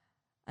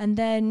 And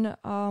then,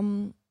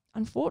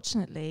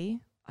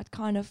 unfortunately, I'd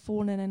kind of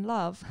fallen in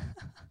love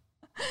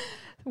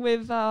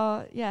with,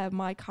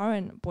 my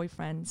current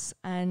boyfriends.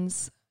 And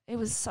it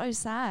was so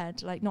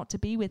sad, like, not to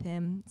be with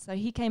him. So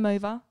he came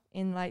over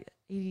in,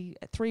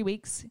 3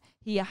 weeks.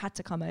 He had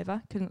to come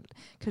over,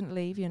 couldn't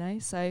leave, you know.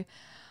 So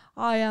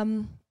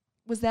I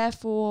was there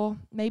for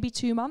maybe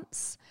 2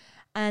 months.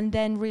 And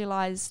then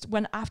realized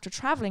when after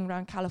traveling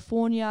around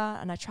California,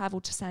 and I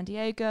traveled to San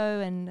Diego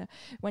and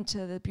went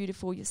to the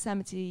beautiful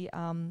Yosemite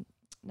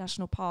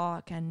National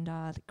Park and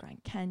the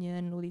Grand Canyon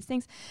and all these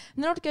things.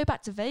 And then I'd go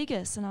back to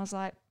Vegas and I was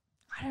like,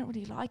 I don't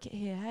really like it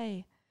here.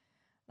 Hey,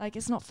 like,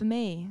 it's not for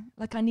me.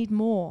 Like, I need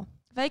more.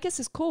 Vegas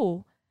is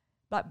cool.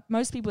 But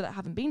most people that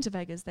haven't been to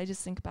Vegas, they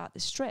just think about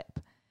the Strip.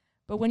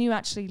 But when you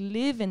actually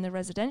live in the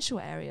residential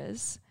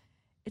areas,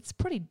 it's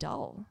pretty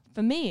dull.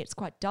 For me, it's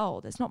quite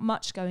dull. There's not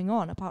much going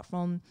on apart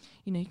from,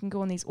 you know, you can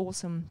go on these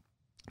awesome,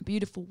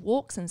 beautiful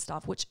walks and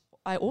stuff, which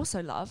I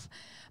also love.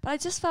 But I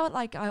just felt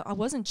like I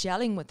wasn't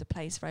gelling with the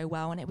place very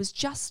well. And it was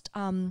just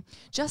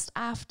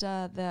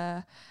after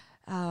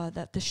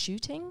the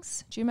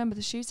shootings. Do you remember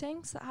the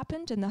shootings that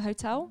happened in the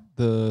hotel?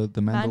 The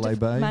Mandalay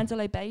Bay?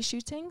 Mandalay Bay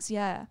shootings,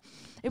 yeah.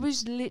 It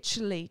was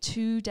literally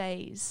 2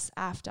 days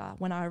after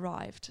when I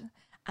arrived.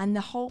 And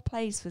the whole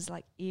place was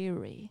like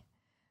eerie.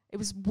 It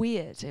was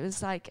weird. It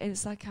was like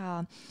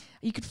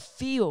you could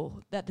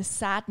feel that the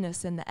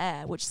sadness in the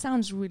air, which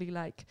sounds really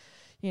like,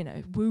 you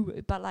know,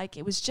 woo-woo, but like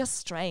it was just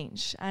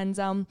strange. And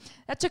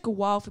that took a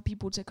while for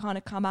people to kind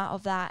of come out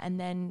of that and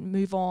then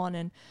move on.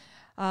 And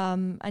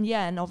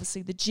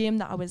obviously the gym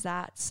that I was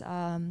at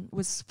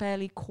was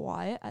fairly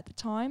quiet at the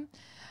time.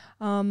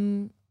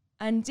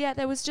 And yeah,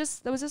 there was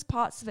just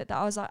parts of it that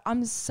I was like,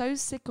 I'm so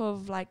sick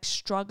of like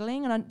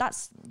struggling. And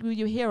that's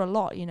you hear a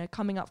lot, you know,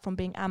 coming up from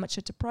being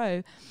amateur to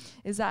pro,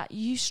 is that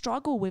you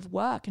struggle with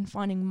work and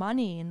finding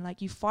money, and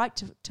like you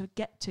fight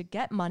to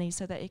get money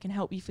so that it can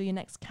help you for your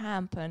next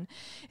camp. And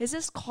it's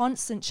this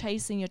constant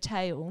chasing your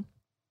tail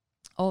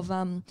of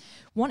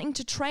wanting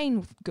to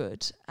train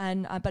good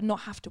and but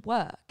not have to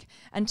work,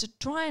 and to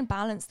try and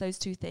balance those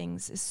two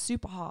things is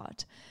super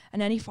hard.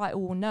 And any fighter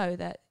will know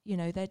that, you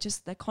know,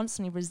 they're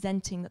constantly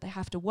resenting that they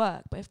have to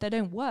work, but if they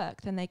don't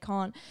work, then they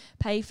can't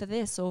pay for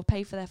this or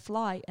pay for their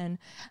flight. And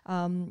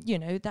you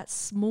know, that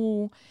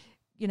small,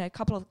 a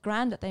couple of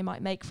grand that they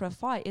might make for a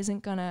fight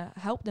isn't going to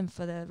help them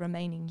for the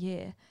remaining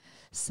year.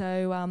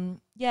 So,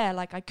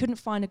 like I couldn't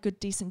find a good,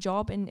 decent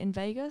job in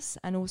Vegas.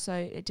 And also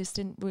it just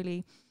didn't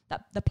really,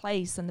 the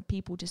place and the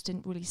people just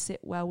didn't really sit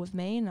well with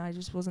me, and I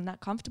just wasn't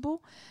that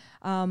comfortable.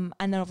 And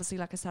then obviously,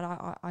 like I said,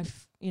 I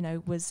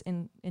was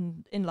in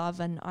love,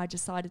 and I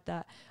decided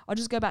that I'll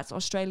just go back to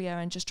Australia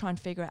and just try and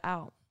figure it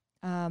out.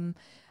 And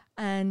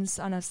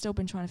I've still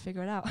been trying to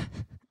figure it out.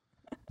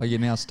 But you're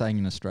now staying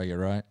in Australia,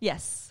 right?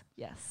 Yes.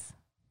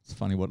 It's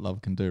funny what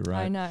love can do,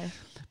 right? I know.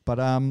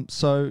 But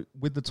so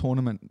with the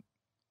tournament,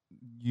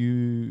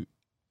 you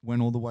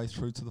went all the way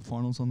through to the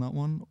finals on that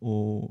one,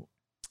 or?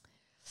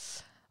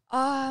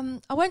 I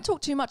won't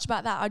talk too much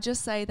about that. I'll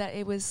just say that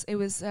it was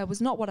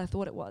not what I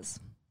thought it was.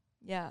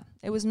 Yeah,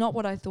 it was not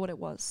what I thought it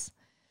was.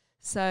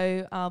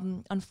 So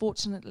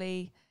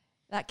unfortunately,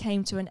 that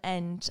came to an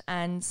end,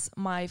 and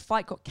my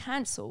fight got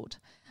cancelled,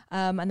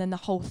 and then the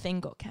whole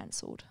thing got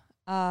cancelled.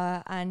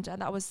 And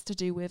that was to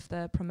do with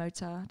the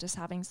promoter just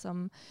having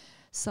some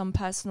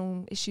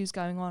personal issues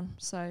going on.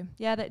 So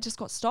yeah, that just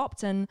got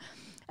stopped, and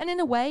in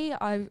a way,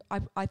 I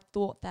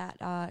thought that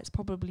it's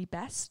probably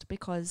best,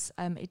 because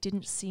it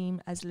didn't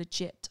seem as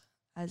legit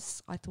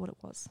as I thought it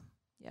was.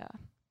 Yeah.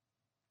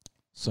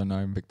 So no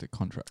Invicta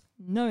contract.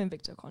 No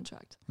Invicta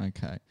contract.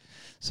 Okay,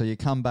 so you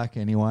come back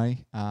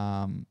anyway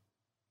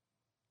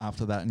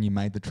after that, and you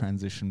made the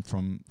transition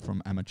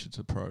from amateur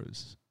to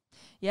pros.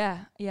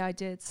 Yeah, I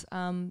did.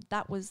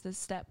 That was the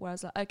step where I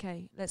was like,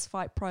 okay, let's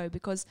fight pro,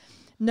 because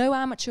no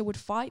amateur would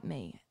fight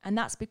me. And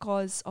that's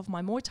because of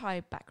my Muay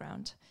Thai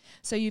background.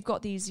 So you've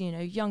got these,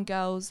 young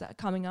girls that are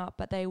coming up,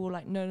 but they were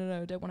like,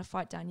 no, don't want to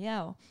fight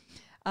Danielle.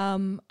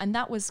 And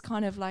that was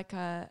kind of like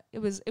it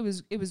was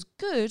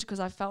good,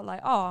 because I felt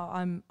like,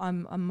 I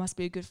must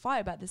be a good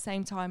fighter. But at the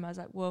same time, I was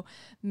like, well,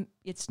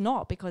 it's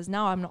not, because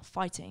now I'm not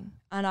fighting.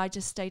 And I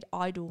just stayed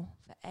idle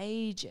for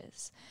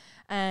ages.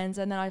 And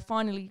then I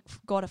finally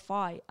got a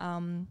fight,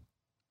 and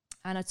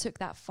I took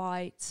that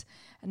fight,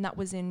 and that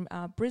was in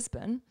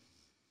Brisbane.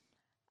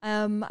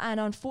 And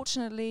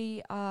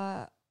unfortunately,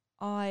 Caitlin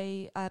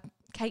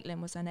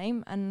was her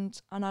name,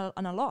 and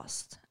I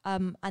lost.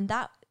 And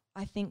that,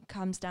 I think,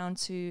 comes down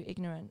to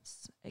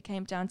ignorance. It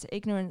came down to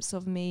ignorance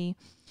of me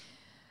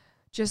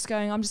just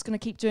going, I'm just going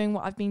to keep doing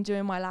what I've been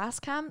doing my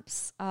last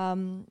camps.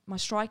 My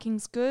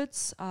striking's good.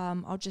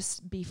 I'll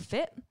just be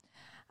fit.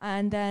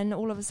 And then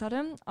all of a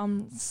sudden,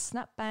 I'm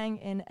snap bang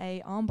in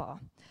a armbar,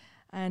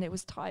 and it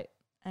was tight,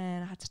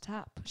 and I had to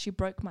tap. She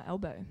broke my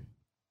elbow.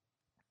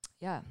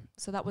 Yeah,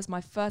 so that was my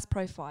first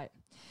pro fight.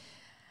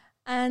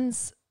 And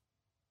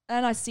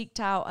I seeked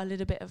out a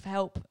little bit of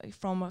help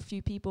from a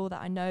few people that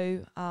I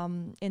know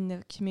in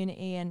the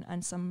community,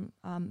 and some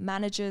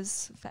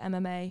managers for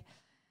MMA.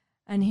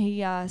 And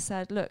he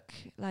said, look,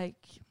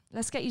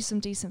 let's get you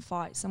some decent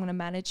fights. I'm going to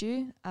manage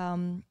you.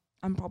 I'm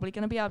probably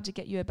going to be able to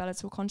get you a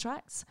Bellator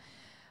contract.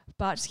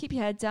 But just keep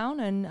your head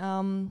down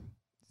and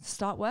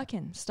start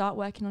working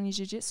on your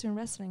jiu-jitsu and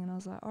wrestling. And I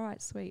was like, all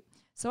right, sweet.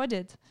 So I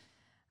did.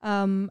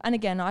 And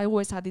again, I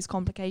always had these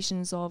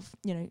complications of,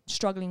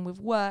 struggling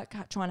with work,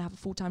 trying to have a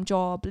full-time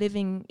job,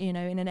 living, in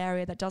an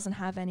area that doesn't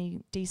have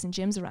any decent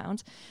gyms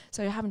around.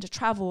 So you're having to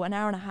travel an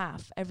hour and a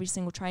half every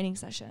single training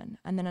session,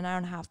 and then an hour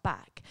and a half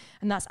back.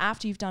 And that's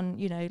after you've done,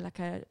 like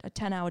a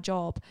 10-hour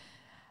job.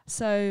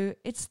 So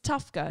it's a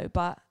tough go,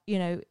 but,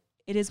 it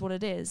is what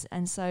it is.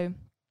 And so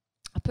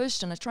I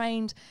pushed and I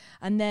trained,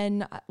 and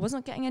then I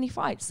wasn't getting any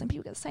fights. And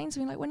people get saying to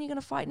me, like, when are you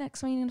going to fight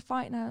next? When are you going to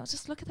fight? And I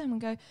just look at them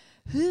and go,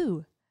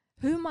 who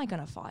am I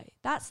going to fight?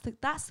 That's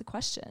the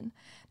question.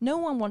 No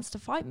one wants to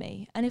fight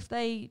me. And if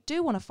they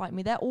do want to fight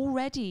me, they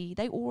already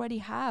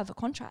have a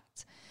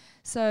contract.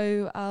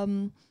 So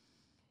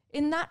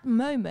in that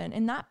moment,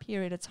 in that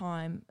period of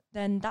time,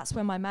 then that's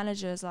when my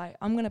manager's like,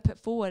 I'm going to put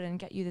forward and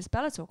get you this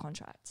Bellator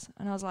contract.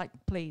 And I was like,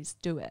 please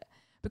do it.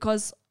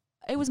 Because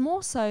it was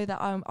more so that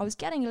I was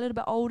getting a little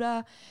bit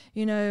older,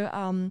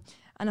 and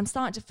I'm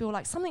starting to feel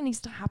like something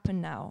needs to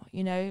happen now,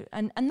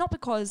 and not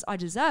because I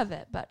deserve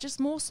it, but just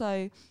more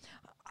so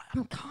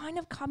I'm kind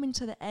of coming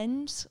to the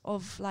end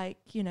of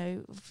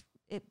of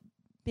it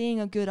being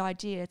a good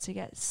idea to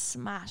get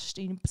smashed,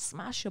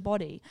 smash your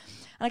body.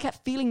 And I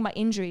kept feeling my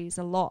injuries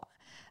a lot.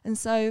 And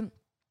so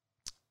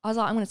I was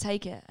like, I'm going to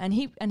take it. And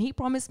he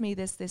promised me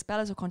this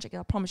Bellator contract.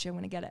 I promise you I'm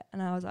going to get it.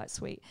 And I was like,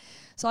 sweet.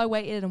 So I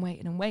waited and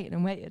waited and waited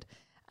and waited.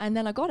 And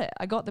then I got it.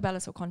 I got the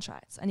Bellator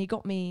contract, and he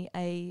got me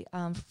a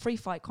free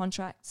fight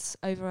contract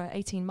over an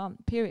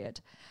 18-month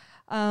period.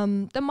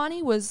 The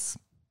money was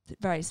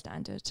very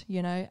standard,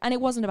 and it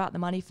wasn't about the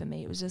money for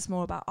me. It was just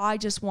more about, I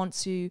just want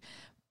to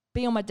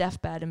be on my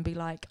deathbed and be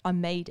like, I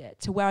made it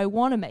to where I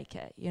want to make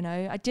it.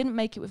 I didn't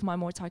make it with my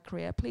Muay Thai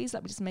career. Please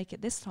let me just make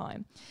it this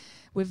time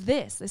with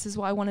this. This is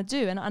what I want to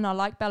do. And I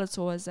like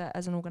Bellator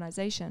as an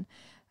organization.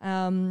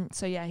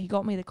 So yeah, he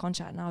got me the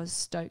contract, and I was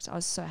stoked. I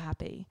was so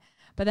happy.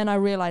 But then I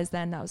realized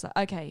then I was like,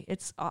 okay,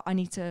 I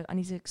need to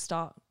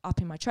start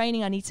upping my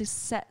training. I need to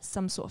set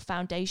some sort of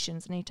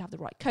foundations. I need to have the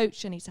right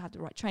coach. I need to have the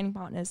right training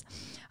partners.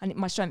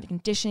 My strength and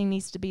conditioning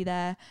needs to be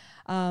there.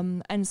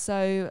 And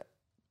so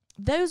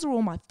those are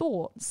all my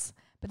thoughts.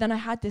 But then I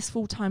had this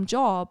full-time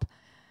job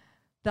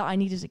that I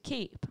needed to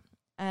keep.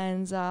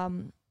 And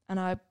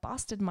I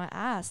busted my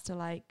ass to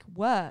like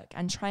work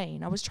and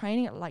train. I was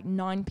training at like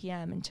 9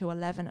 p.m. until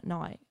 11 at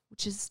night,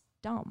 which is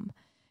dumb,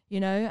 you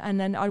know? And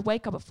then I'd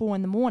wake up at 4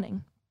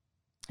 a.m.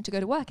 to go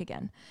to work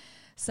again.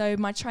 So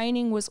my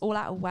training was all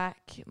out of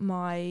whack.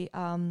 My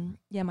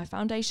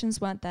foundations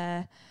weren't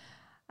there.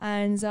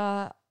 And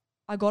I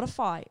got a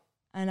fight.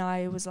 And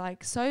I was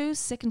like so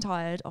sick and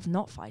tired of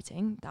not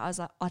fighting that I was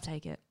like, I'll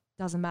take it.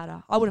 Doesn't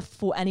matter. I would have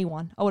fought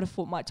anyone. I would have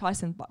fought Mike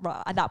Tyson, but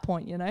right at that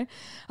point, you know, I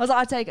was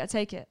like, I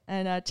take it.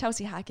 And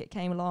Chelsea Hackett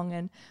came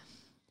along,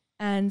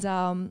 and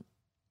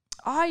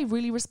I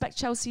really respect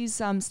Chelsea's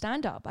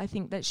stand-up. I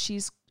think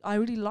that I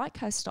really like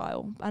her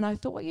style, and I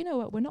thought, well, you know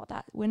what, we're not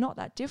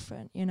that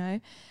different, you know.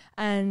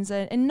 And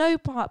in no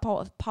part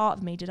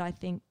of me did I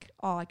think,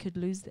 oh, I could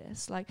lose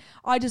this. Like,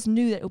 I just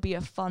knew that it would be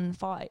a fun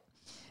fight.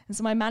 And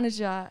so my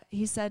manager,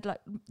 he said, like,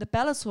 the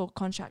Bellator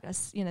contract,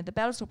 you know, the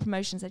Bellator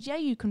promotion said, yeah,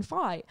 you can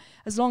fight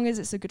as long as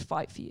it's a good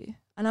fight for you.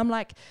 And I'm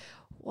like,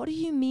 what do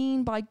you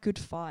mean by good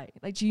fight?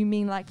 Like, do you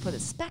mean like for the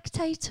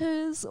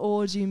spectators,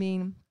 or do you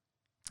mean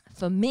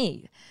for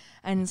me?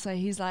 And so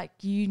he's like,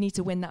 you need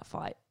to win that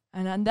fight.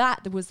 And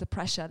that was the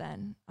pressure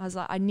then. I was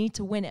like, I need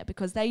to win it,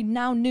 because they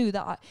now knew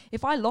that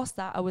if I lost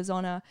that, I was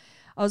on a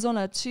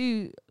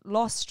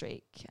 2-loss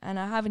streak, and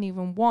I haven't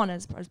even won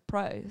as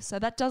pro. So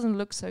that doesn't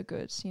look so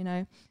good, you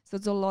know. So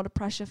there's a lot of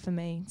pressure for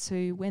me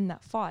to win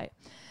that fight.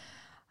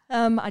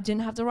 I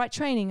didn't have the right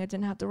training. I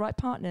didn't have the right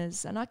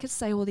partners. And I could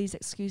say all these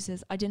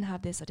excuses. I didn't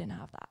have this. I didn't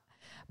have that.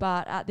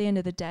 But at the end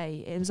of the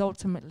day, it was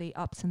ultimately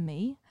up to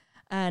me.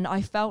 And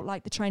I felt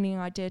like the training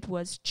I did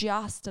was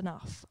just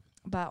enough.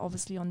 But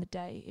obviously on the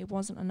day, it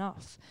wasn't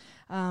enough.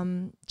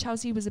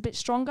 Chelsea was a bit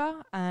stronger,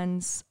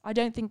 and I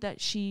don't think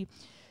that she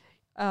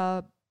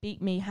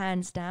beat me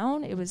hands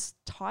down. It was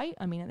tight.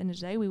 I mean, at the end of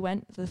the day, we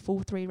went for the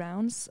full 3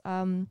 rounds.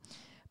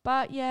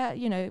 But yeah,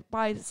 you know,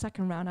 by the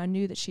second round, I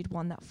knew that she'd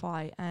won that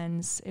fight,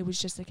 and it was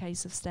just a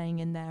case of staying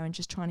in there and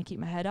just trying to keep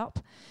my head up.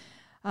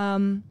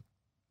 And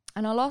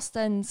I lost,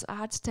 and I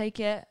had to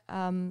take it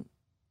on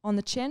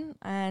the chin,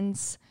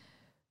 and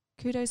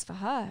kudos for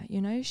her. You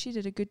know, she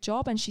did a good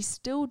job, and she's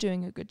still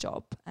doing a good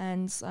job.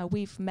 And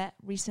we've met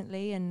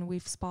recently, and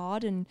we've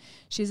sparred, and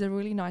she's a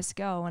really nice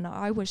girl, and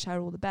I wish her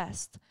all the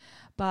best.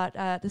 But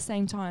at the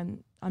same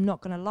time, I'm not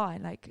going to lie.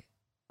 Like,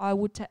 I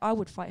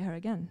would fight her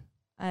again,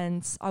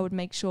 and I would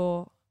make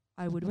sure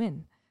I would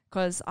win,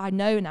 because I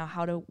know now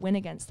how to win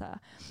against her,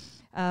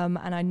 and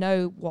I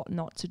know what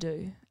not to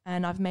do.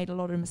 And I've made a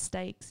lot of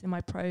mistakes in my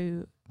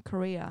pro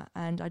career,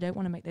 and I don't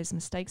want to make those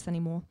mistakes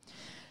anymore.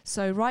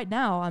 So right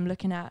now, I'm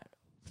looking at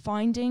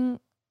finding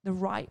the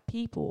right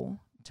people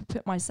to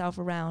put myself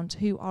around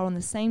who are on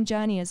the same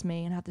journey as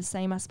me and have the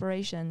same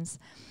aspirations.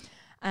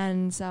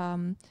 And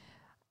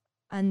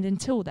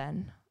until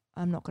then,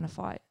 I'm not going to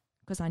fight,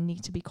 because I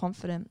need to be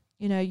confident.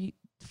 You know,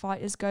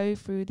 fighters go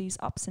through these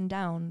ups and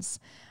downs,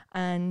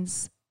 and,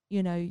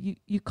 you know,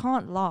 you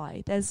can't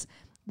lie. There's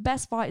the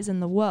best fighters in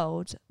the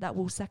world that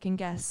will second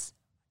guess,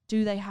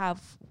 do they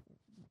have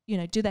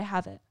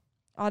it?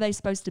 Are they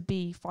supposed to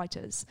be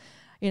fighters?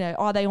 You know,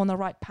 are they on the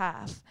right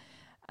path?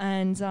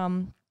 And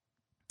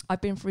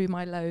I've been through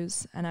my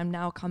lows, and I'm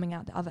now coming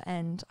out the other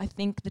end. I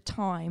think the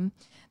time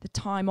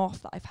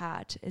off that I've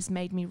had has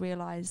made me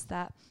realize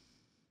that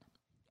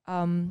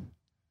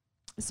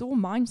it's all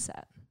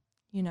mindset.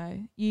 You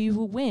know, you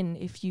will win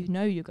if you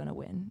know you're going to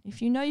win.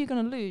 If you know you're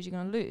going to lose, you're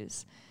going to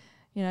lose.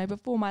 You know,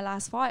 before my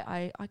last fight,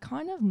 I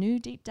kind of knew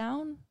deep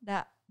down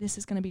that this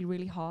is going to be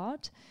really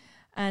hard,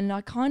 and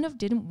I kind of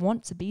didn't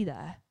want to be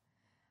there.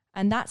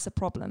 And that's a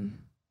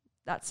problem.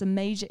 That's a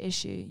major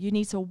issue. You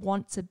need to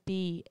want to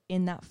be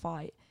in that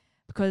fight,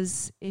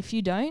 because if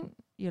you don't,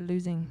 you're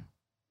losing.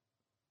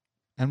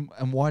 And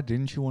why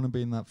didn't you want to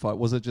be in that fight?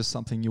 Was it just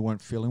something you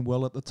weren't feeling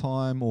well at the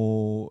time,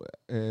 or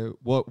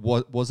what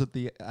was it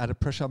the added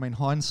pressure? I mean,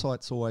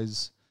 hindsight's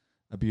always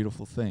a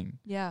beautiful thing.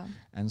 Yeah.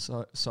 And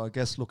so I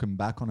guess looking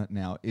back on it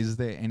now, is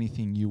there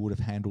anything you would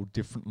have handled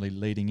differently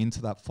leading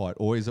into that fight,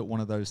 or is it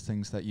one of those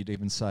things that you'd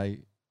even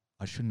say,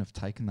 I shouldn't have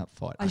taken that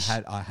fight. I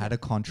had a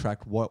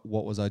contract. What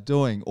was I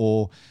doing?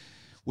 Or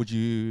would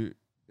you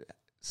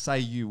say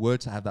you were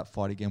to have that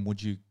fight again?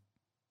 Would you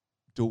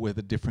do it with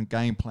a different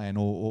game plan,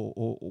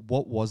 or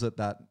what was it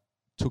that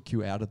took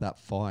you out of that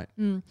fight?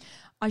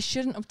 I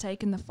shouldn't have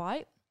taken the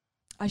fight.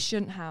 I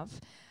shouldn't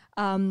have.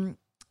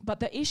 But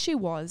the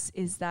issue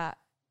is that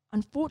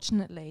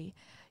unfortunately,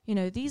 you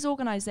know, these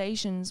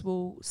organizations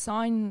will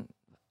sign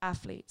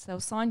athletes, they'll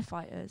sign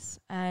fighters,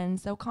 and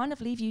they'll kind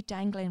of leave you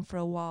dangling for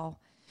a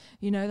while.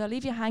 You know, they'll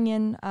leave you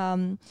hanging.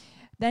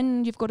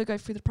 Then you've got to go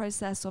through the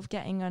process of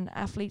getting an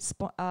athlete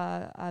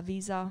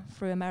visa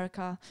through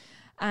America.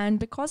 And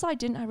because I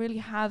didn't really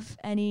have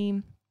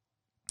any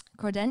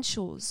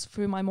credentials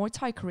through my Muay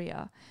Thai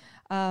career,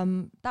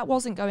 that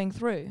wasn't going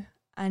through.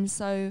 And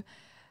so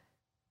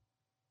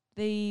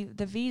the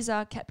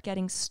visa kept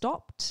getting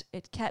stopped.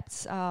 It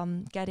kept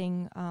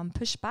getting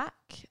pushed back.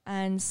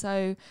 And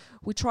so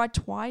we tried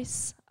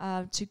twice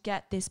to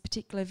get this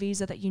particular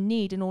visa that you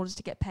need in order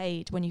to get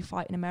paid when you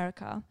fight in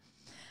America.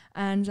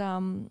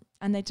 And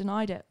they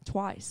denied it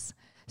twice.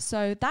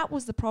 So that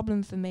was the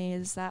problem for me,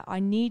 is that I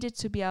needed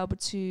to be able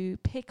to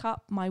pick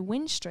up my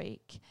win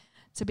streak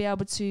to be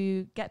able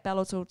to get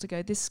Bellator to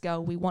go, this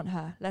girl, we want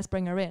her, let's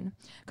bring her in.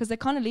 Because they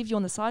kind of leave you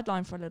on the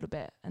sideline for a little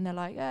bit. And they're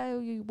like, oh,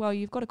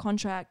 you've got a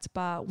contract,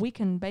 but we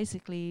can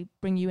basically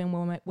bring you in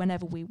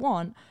whenever we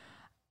want.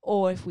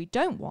 Or if we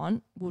don't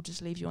want, we'll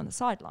just leave you on the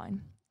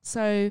sideline.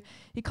 So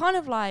you kind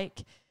of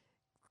like,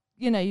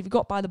 you've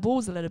got by the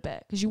balls a little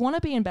bit, because you want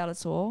to be in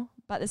Bellator,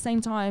 but at the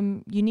same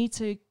time, you need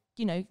to,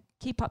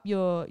 keep up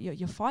your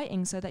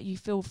fighting so that you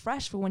feel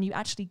fresh for when you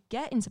actually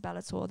get into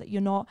Bellator, that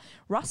you're not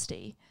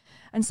rusty.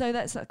 And so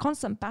that's a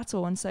constant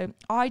battle. And so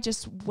I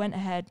just went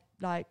ahead,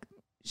 I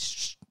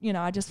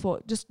just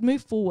thought, just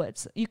move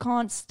forwards. You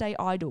can't stay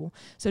idle.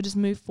 So just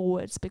move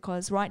forwards,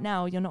 because right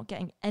now you're not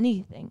getting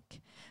anything.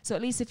 So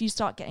at least if you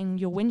start getting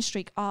your win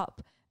streak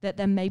up,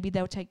 then maybe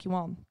they'll take you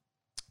on.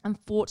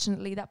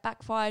 Unfortunately, that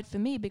backfired for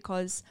me,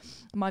 because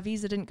my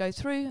visa didn't go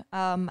through,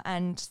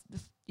 and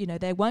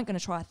they weren't going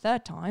to try a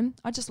third time.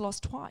 I just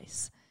lost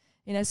twice,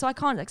 so I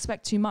can't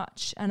expect too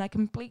much. And I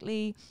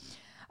completely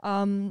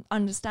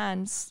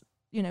understand,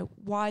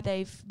 why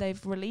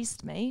they've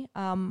released me.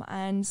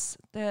 And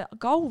the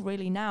goal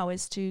really now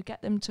is to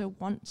get them to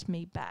want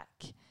me back.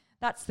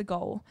 That's the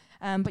goal.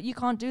 But you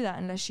can't do that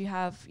unless you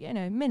have,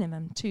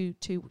 minimum two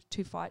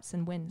fights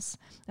and wins.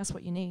 That's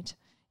what you need.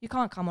 You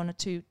can't come on a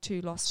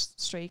two loss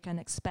streak and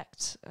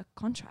expect a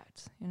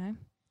contract,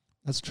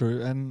 That's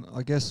true. And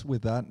I guess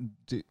with that,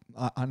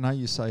 I know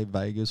you say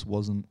Vegas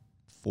wasn't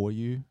for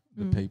you,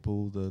 the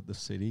people, the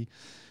city.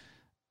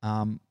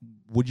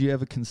 Would you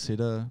ever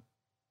consider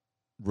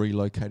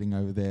relocating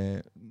over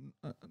there,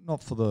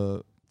 not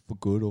for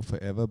good or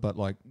forever, but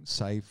like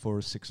say for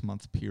a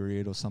 6-month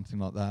period or something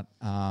like that?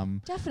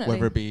 Definitely.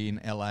 Whether it be in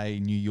LA,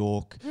 New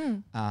York.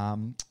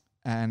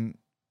 And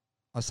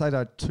I say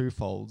that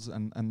twofolds.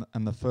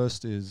 And the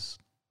first is,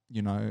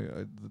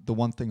 the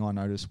one thing I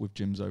notice with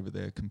gyms over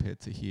there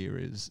compared to here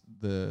is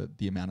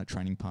the amount of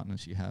training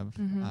partners you have.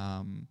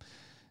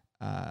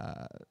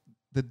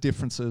 The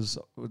differences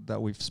that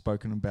we've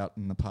spoken about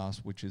in the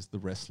past, which is the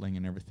wrestling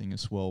and everything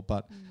as well.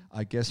 But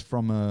I guess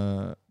from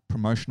a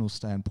promotional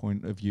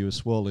standpoint of view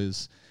as well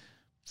is,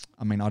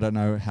 I don't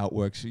know how it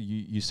works.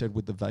 You said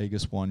with the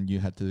Vegas one, you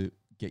had to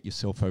get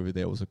yourself over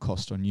there. It was a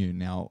cost on you.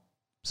 Now,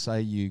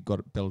 say you got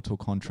a Bellator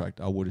contract,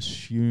 I would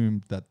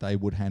assume that they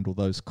would handle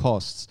those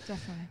costs.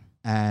 Definitely.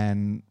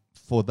 And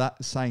for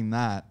that, saying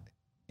that,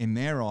 in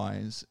their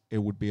eyes, it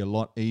would be a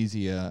lot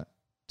easier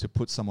to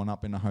put someone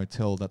up in a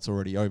hotel that's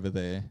already over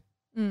there,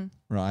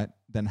 right,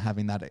 than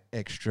having that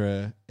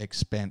extra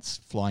expense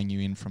flying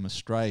you in from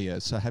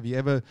Australia. So have you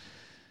ever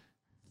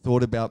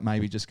thought about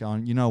maybe just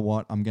going, you know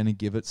what, I'm going to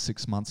give it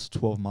 6 months,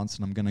 12 months,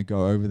 and I'm going to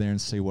go over there and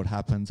see what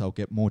happens. I'll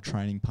get more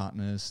training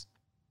partners,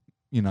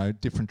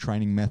 different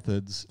training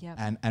methods,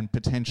 and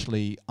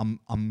potentially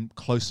I'm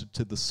closer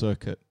to the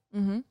circuit.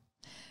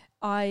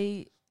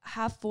 I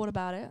have thought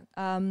about it.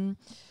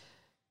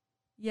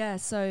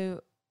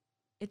 So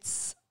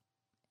it's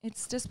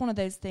just one of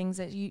those things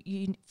that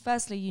you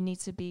firstly you need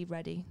to be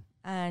ready.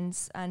 And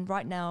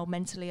right now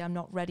mentally I'm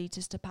not ready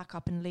just to pack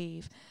up and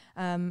leave.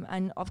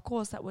 And of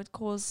course that would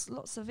cause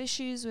lots of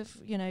issues with,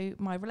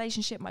 my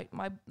relationship. My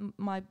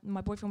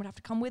boyfriend would have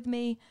to come with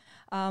me.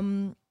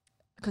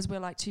 Because we're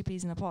like two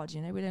peas in a pod,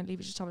 we don't leave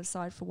each other's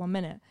side for 1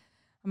 minute.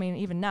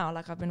 Even now,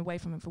 I've been away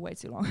from him for way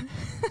too long.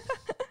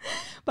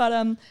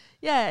 But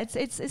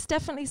it's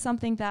definitely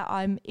something that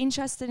I'm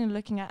interested in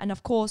looking at. And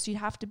of course, you'd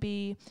have to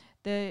be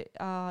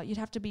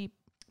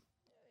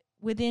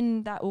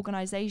within that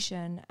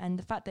organization. And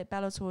the fact that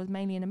Bellator is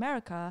mainly in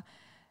America,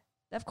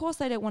 of course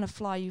they don't want to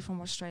fly you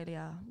from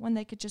Australia when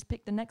they could just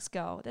pick the next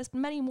girl. There's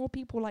many more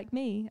people like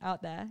me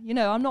out there.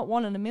 I'm not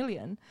one in a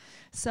million.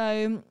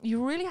 So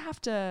you really have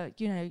to,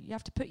 you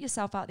have to put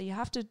yourself out there. You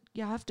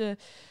have to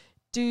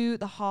do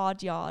the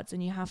hard yards,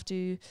 and you have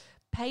to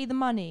pay the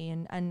money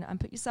and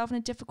put yourself in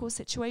a difficult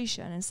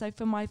situation. And so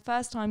for my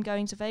first time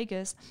going to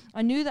Vegas,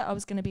 I knew that I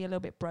was going to be a little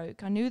bit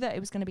broke. I knew that it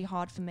was going to be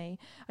hard for me.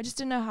 I just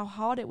didn't know how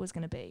hard it was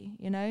going to be.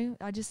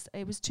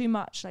 It was too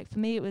much. Like for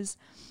me,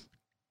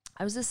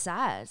 I was just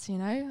sad,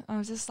 I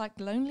was just like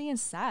lonely and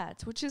sad,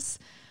 this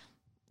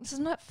is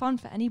not fun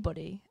for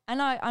anybody.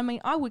 And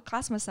I would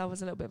class myself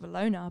as a little bit of a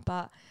loner,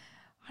 but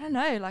I don't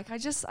know, like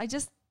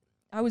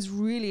I was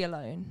really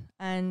alone.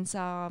 And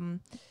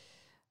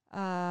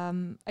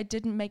it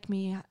didn't make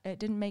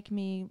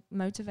me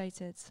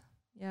motivated.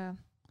 Yeah.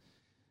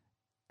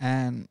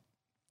 And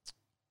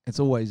it's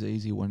always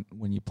easy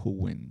when you pull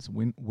wins.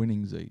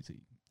 Winning's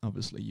easy.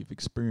 Obviously, you've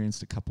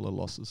experienced a couple of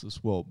losses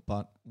as well.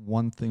 But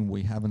one thing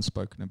we haven't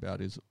spoken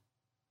about is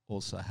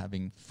also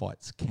having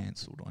fights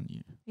cancelled on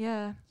you.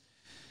 Yeah.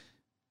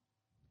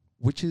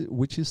 Which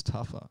is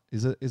tougher?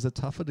 Is it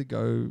tougher to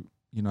go,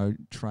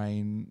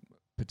 train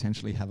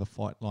potentially have a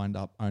fight lined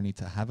up only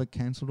to have it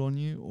cancelled on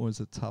you, or is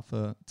it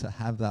tougher to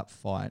have that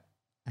fight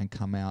and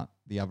come out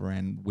the other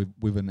end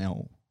with an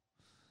L?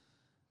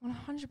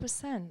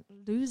 100%.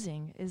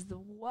 Losing is the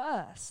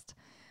worst.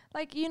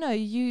 Like, you know,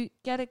 you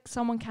get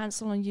someone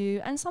cancel on you,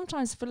 and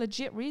sometimes for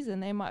legit reason,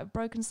 they might have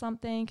broken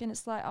something, and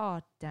it's like, oh,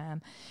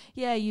 damn.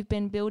 Yeah, you've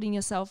been building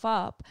yourself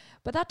up,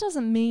 but that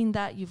doesn't mean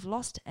that you've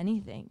lost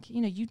anything.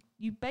 You know,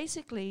 you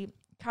basically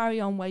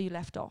carry on where you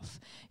left off.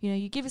 You know,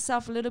 you give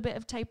yourself a little bit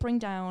of tapering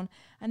down,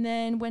 and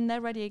then when they're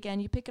ready again,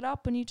 you pick it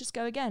up and you just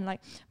go again. Like,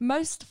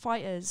 most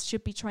fighters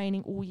should be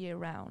training all year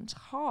round,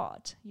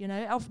 hard, you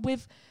know,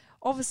 with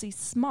obviously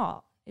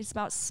smart. It's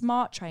about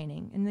smart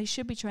training, and they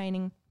should be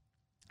training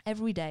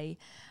every day,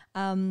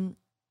 and,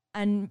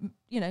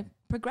 you know,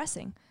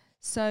 progressing.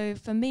 So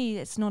for me,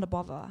 it's not a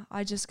bother.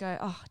 I just go,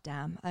 oh,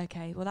 damn,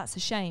 okay, well, that's a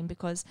shame,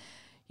 because,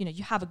 you know,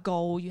 you have a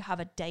goal, you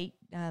have a date,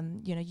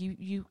 you know,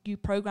 you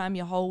program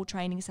your whole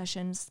training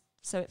sessions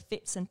so it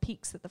fits and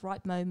peaks at the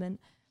right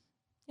moment.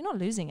 You're not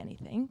losing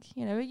anything,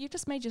 you know, you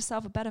just made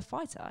yourself a better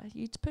fighter.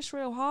 You push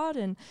real hard,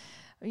 and,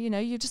 you know,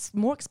 you're just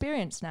more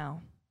experienced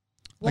now.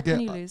 What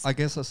can you lose? I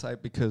guess I say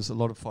it because a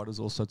lot of fighters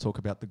also talk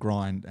about the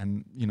grind,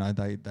 and, you know,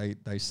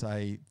 they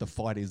say the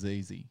fight is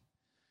easy,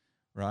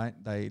 right?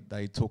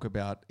 They talk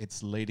about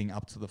it's leading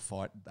up to the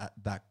fight,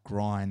 that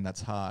grind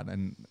that's hard.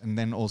 And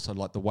then also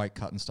like the weight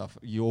cut and stuff.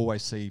 You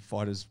always see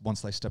fighters,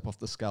 once they step off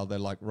the scale, they're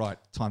like, right,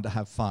 time to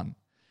have fun.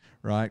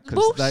 Right?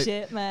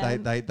 Bullshit,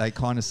 man. They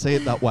kind of see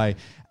it that way.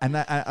 And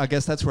I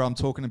guess that's where I'm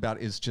talking about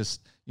is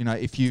just, you know,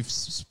 if you've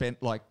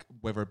spent like,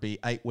 whether it be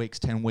 8 weeks,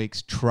 10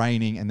 weeks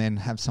training, and then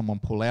have someone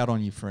pull out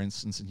on you, for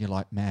instance, and you're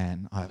like,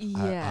 man,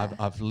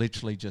 I've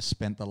literally just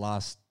spent the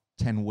last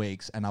 10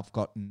 weeks and I've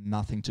got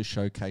nothing to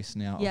showcase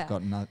now. Yeah. I've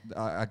got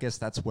I guess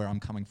that's where I'm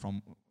coming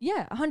from.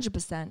 Yeah,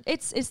 100%.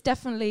 It's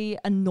definitely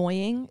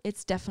annoying.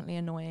 It's definitely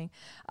annoying.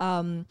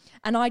 And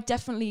I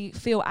definitely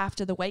feel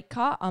after the weight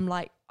cut, I'm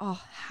like, oh,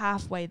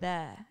 halfway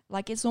there.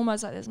 Like, it's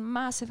almost like this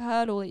massive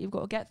hurdle that you've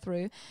got to get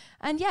through.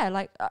 And yeah,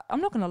 like, I'm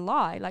not going to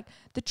lie. Like,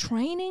 the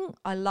training,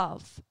 I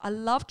love. I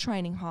love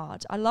training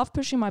hard. I love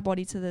pushing my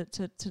body to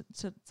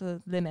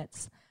the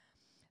limits.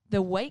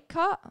 The weight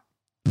cut,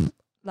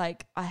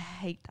 like, I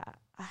hate that.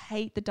 I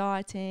hate the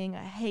dieting.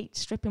 I hate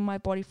stripping my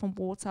body from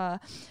water,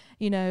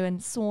 you know, and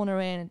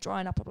sauna in and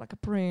drying up like a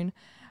prune.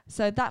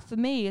 So that, for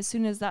me, as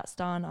soon as that's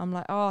done, I'm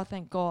like, oh,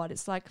 thank God.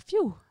 It's like,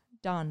 phew,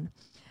 done.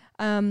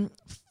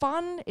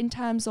 Fun in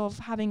terms of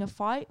having a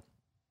fight.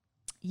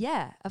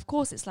 Yeah, of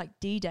course, it's like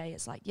D-Day.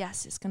 It's like,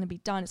 yes, it's going to be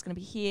done. It's going to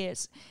be here.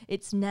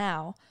 It's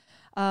now.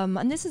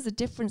 And this is the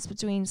difference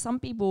between some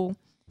people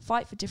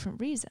fight for different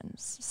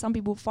reasons. Some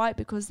people fight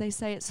because they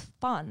say it's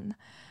fun.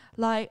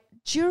 Like,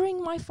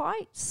 during my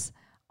fights,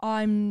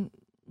 I'm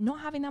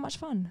not having that much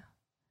fun,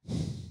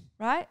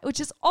 right? Which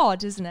is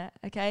odd, isn't it?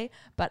 Okay.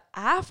 But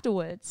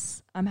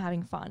afterwards, I'm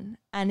having fun.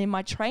 And in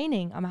my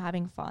training, I'm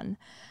having fun.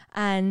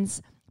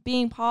 And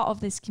being part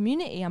of this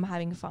community, I'm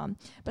having fun.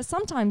 But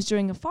sometimes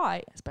during a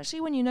fight, especially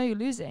when you know you're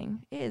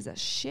losing, it is a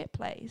shit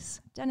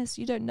place. Dennis,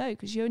 you don't know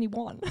because you only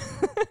won.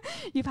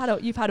 You've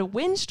had a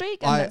win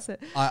streak, and that's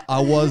it. I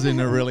was in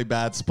a really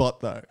bad spot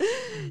though.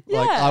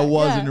 Yeah, like I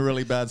was in a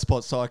really bad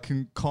spot, so I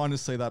can kind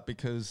of see that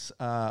because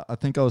I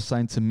think I was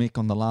saying to Mick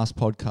on the last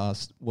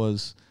podcast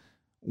was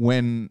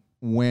when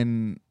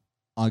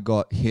I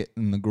got hit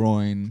in the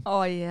groin.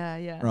 Oh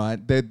yeah. Right,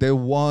 there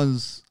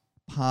was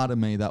part of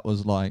me that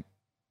was like,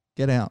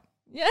 get out.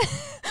 Yeah.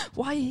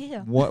 Why are you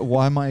here?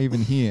 Why am I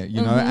even here?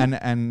 You know,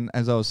 and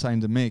as I was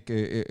saying to Mick,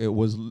 it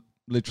was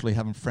literally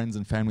having friends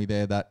and family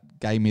there that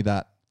gave me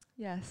that.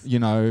 Yes. You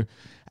know,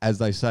 as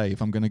they say,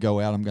 if I'm going to go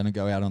out, I'm going to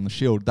go out on the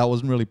shield. That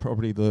wasn't really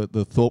probably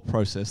the thought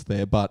process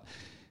there, but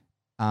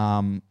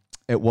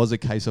it was a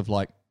case of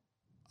like,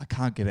 I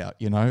can't get out,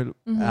 you know.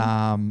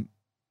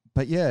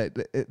 But yeah,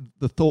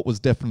 the thought was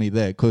definitely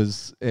there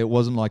because it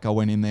wasn't like I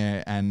went in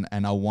there and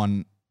I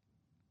won,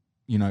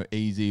 you know,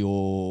 easy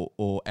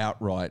or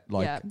outright.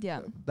 Like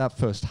that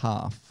first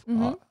half,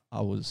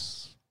 I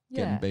was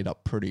getting beat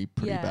up pretty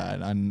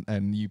bad.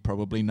 And you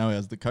probably know,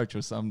 as the coach,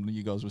 or some of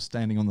you guys were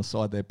standing on the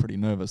side there pretty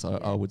nervous,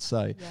 I would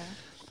say.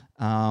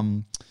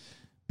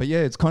 But yeah,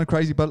 it's kind of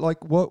crazy. But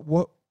like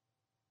what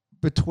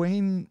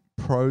between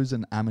pros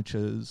and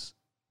amateurs,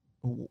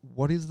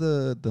 what is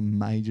the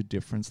major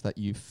difference that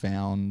you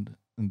found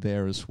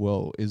there as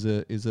well? Is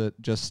it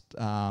just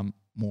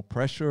more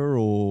pressure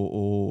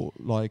or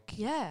like?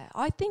 Yeah,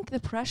 I think the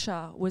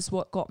pressure was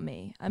what got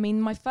me. I mean,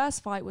 my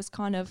first fight was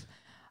kind of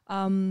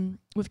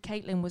with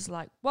Caitlin was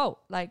like, whoa,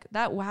 like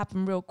that will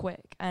happen real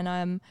quick.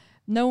 And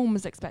no one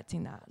was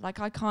expecting that. Like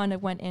I kind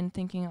of went in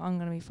thinking I'm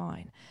going to be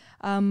fine.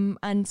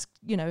 And,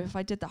 you know, if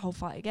I did the whole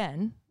fight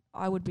again,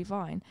 I would be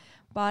fine.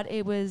 But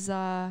it was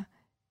a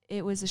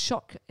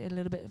shock, a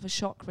little bit of a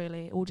shock,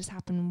 really. It all just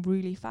happened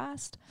really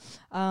fast.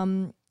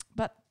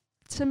 But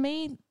to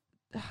me,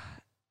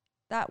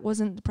 that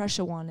wasn't the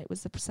pressure one. It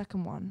was the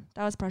second one.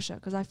 That was pressure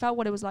because I felt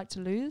what it was like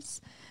to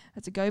lose. I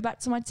had to go back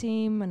to my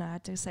team and I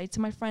had to say to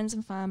my friends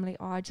and family,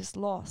 oh, I just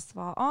lost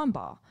via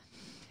armbar.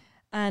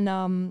 And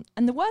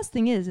the worst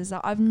thing is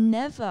that I've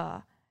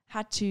never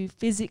had to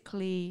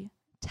physically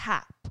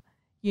tap,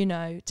 you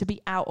know, to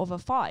be out of a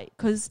fight,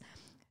 because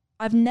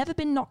I've never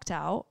been knocked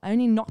out. I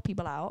only knock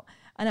people out,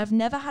 and I've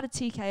never had a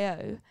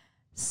TKO.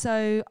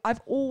 So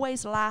I've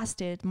always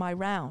lasted my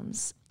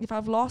rounds. If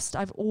I've lost,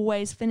 I've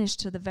always finished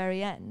to the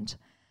very end.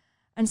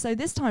 And so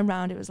this time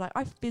round, it was like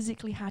I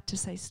physically had to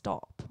say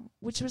stop,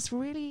 which was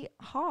really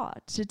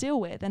hard to deal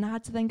with. And I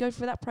had to then go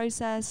through that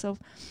process of,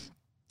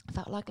 I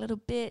felt like a little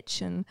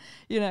bitch, and,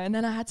 you know, and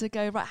then I had to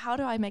go, right, how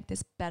do I make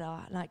this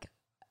better? Like,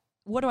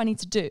 what do I need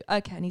to do?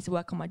 Okay, I need to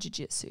work on my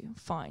jiu-jitsu.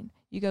 Fine.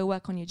 You go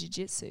work on your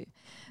jiu-jitsu.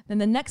 Then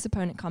the next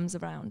opponent comes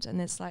around,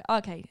 and it's like,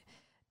 okay,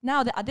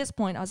 now that at this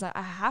point, I was like,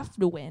 I have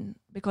to win,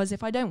 because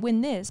if I don't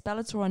win this,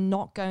 Bellator are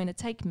not going to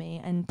take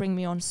me and bring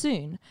me on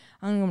soon.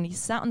 I'm going to be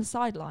sat on the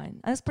sideline.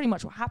 And that's pretty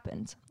much what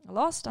happened. I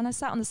lost, and I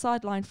sat on the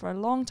sideline for a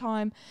long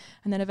time,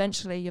 and then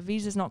eventually your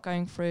visa's not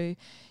going through,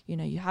 you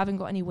know, you haven't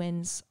got any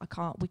wins,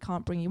 we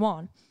can't bring you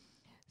on.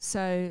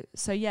 So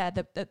yeah,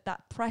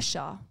 that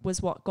pressure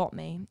was what got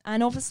me.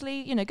 And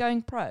obviously, you know,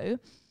 going pro,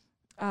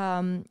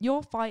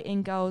 you're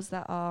fighting girls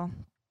that are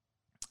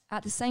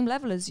at the same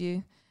level as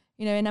you.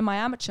 You know, and in my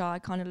amateur, I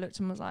kind of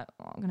looked and was like,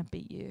 oh, I'm going to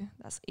beat you.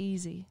 That's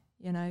easy,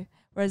 you know.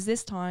 Whereas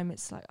this time,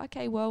 it's like,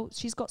 okay, well,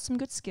 she's got some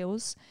good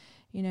skills.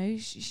 You know,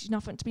 she's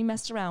nothing to be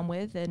messed around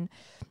with,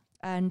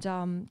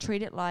 and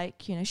treat it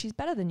like, you know, she's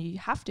better than you. You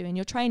have to. In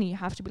your training, you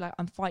have to be like,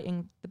 I'm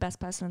fighting the best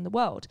person in the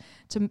world,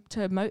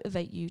 to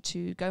motivate you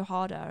to go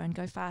harder and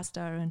go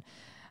faster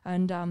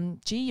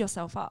and G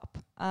yourself up.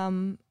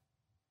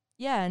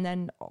 Yeah, and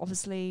then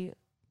obviously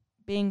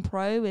being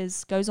pro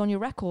goes on your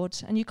record,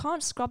 and you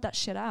can't scrub that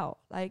shit out,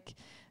 like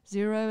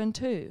 0 and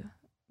 2.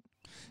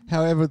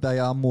 However, they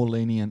are more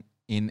lenient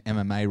in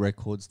MMA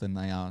records than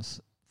they are,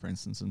 for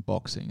instance, in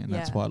boxing. And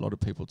that's why a lot of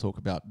people talk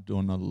about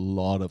doing a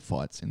lot of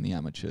fights in the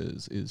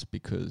amateurs, is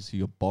because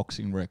your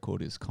boxing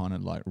record is kind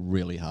of like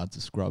really hard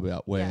to scrub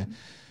out, where,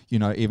 you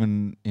know,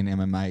 even in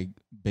MMA,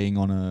 being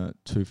on a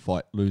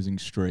 2-fight losing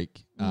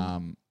streak,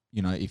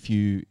 you know, if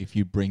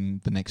you bring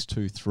the next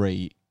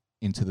 2-3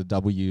 into the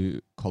W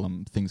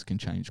column, things can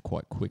change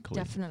quite quickly.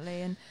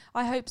 Definitely, and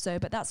I hope so.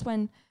 But that's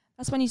when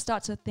you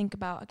start to think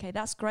about, okay,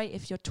 that's great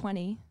if you're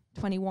 20,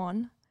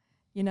 21.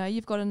 You know,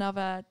 you've got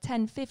another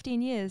 10,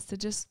 15 years to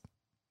just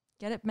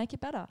make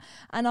it better.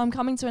 And I'm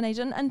coming to an age,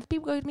 and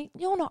people go to me,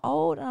 you're not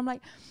old. And I'm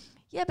like,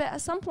 yeah, but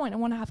at some point I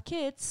want to have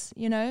kids,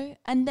 you know,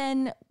 and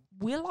then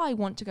will I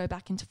want to go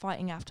back into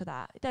fighting after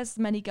that? There's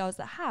many girls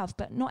that have,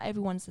 but not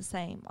everyone's the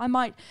same. I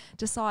might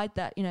decide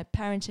that, you know,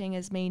 parenting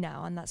is me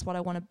now, and that's what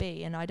I want to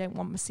be. And I don't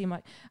want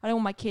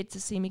my kid to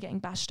see me getting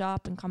bashed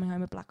up and coming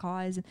home with black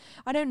eyes. And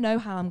I don't know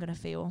how I'm going to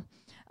feel.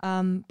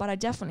 But I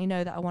definitely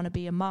know that I want to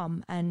be a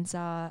mum, and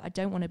I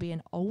don't want to be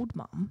an old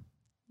mum,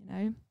 you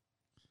know.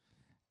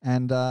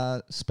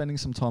 And spending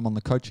some time on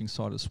the coaching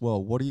side as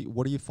well. What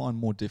do you find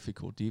more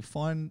difficult? Do you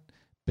find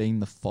being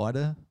the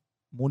fighter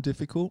more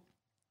difficult,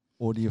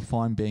 or do you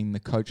find being the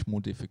coach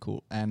more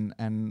difficult?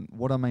 And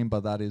what I mean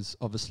by that is,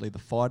 obviously the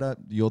fighter,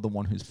 you're the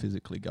one who's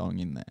physically going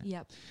in there.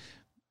 Yep.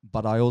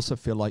 But I also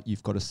feel like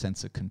you've got a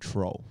sense of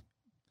control.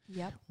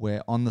 Yep.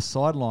 Where on the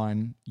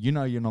sideline, you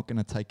know you're not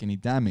going to take any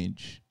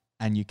damage,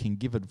 and you can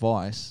give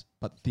advice,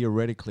 but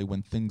theoretically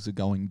when things are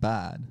going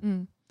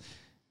bad,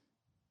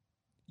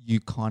 you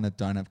kind of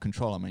don't have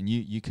control. I mean,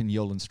 you can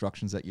yell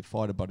instructions at your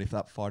fighter, but if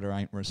that fighter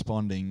ain't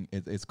responding,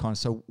 it's kind of...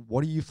 So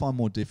what do you find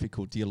more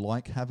difficult? Do you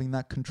like having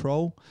that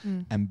control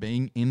and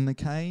being in the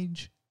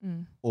cage?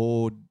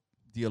 Or do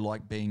you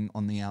like being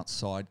on the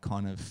outside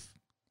kind of...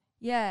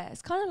 Yeah,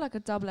 it's kind of like a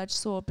double-edged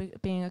sword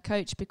being a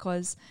coach,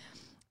 because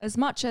as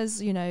much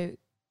as, you know,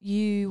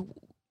 you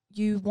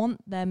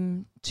want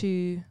them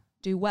to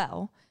do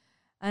well,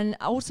 and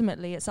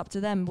ultimately it's up to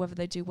them whether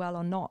they do well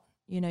or not.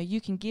 You know,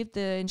 you can give the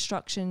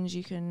instructions,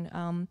 you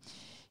can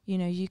you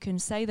know, you can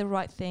say the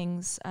right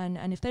things,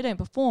 and if they don't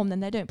perform, then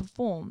they don't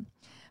perform.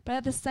 But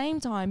at the same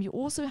time, you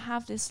also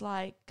have this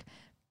like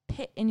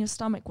pit in your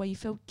stomach where you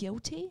feel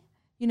guilty.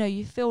 You know,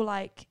 you feel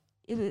like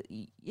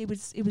it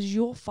was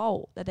your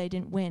fault that they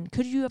didn't win.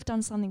 Could you have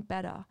done something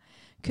better?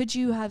 Could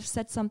you have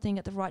said something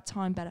at the right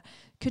time better?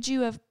 Could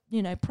you have,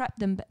 you know, prepped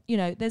them? You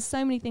know, there's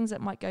so many things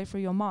that might go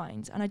through your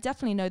mind. And I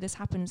definitely know this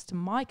happens to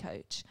my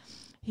coach.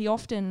 He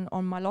often,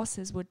 on my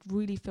losses, would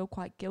really feel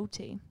quite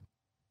guilty.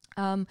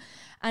 And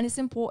it's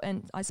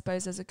important, I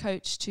suppose, as a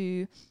coach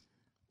to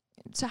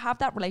have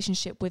that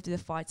relationship with the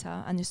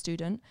fighter and the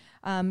student.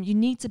 You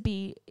need to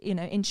be, you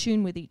know, in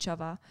tune with each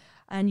other,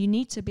 and you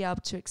need to be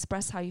able to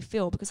express how you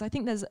feel, because I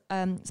think there's,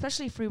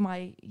 especially through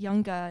my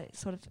younger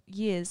sort of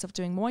years of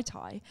doing Muay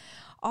Thai,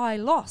 I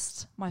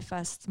lost my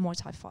first Muay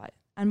Thai fight,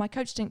 and my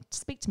coach didn't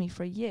speak to me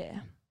for a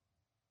year.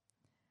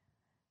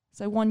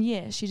 So 1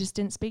 year, she just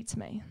didn't speak to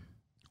me.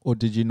 Or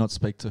did you not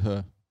speak to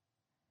her?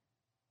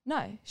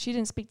 No, she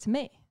didn't speak to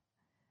me.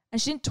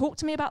 And she didn't talk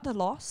to me about the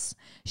loss.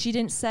 She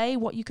didn't say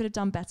what you could have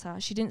done better.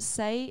 She didn't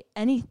say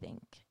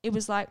anything. It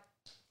was like,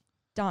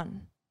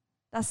 done.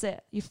 That's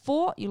it. You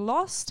fought, you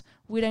lost,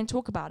 we don't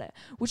talk about it,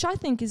 which I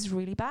think is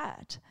really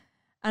bad.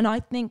 And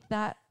I think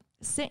that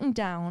sitting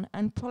down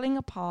and pulling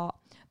apart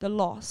the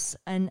loss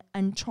and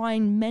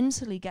trying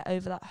mentally get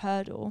over that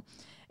hurdle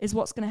is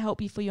what's going to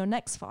help you for your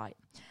next fight.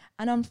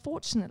 And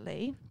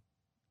unfortunately,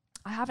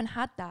 I haven't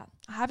had that.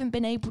 I haven't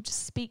been able to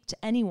speak to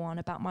anyone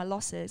about my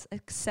losses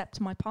except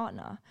my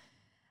partner.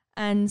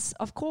 And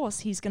of course,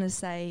 he's going to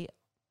say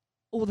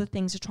all the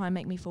things to try and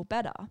make me feel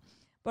better.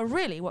 But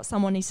really what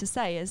someone needs to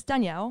say is,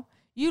 Danielle,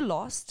 you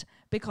lost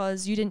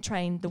because you didn't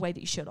train the way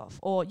that you should have,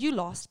 or you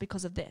lost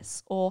because of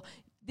this, or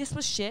this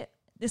was shit,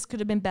 this could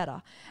have been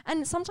better.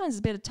 And sometimes it's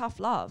a bit of tough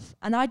love.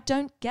 And I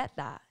don't get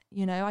that.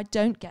 I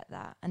don't get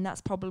that. And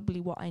that's probably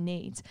what I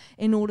need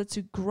in order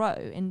to grow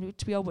and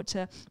to be able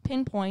to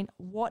pinpoint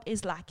what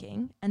is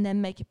lacking and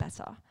then make it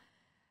better.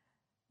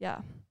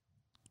 Yeah.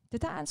 Did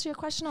that answer your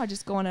question? Or I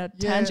just go on a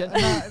tangent?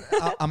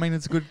 I mean,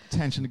 it's a good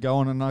tangent to go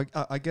on. And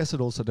I guess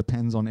it also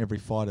depends on every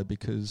fighter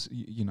because,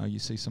 you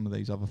see some of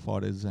these other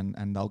fighters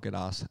and they'll get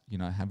asked,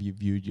 have you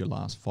viewed your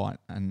last fight?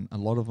 And a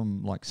lot of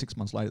them, like 6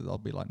 months later, they'll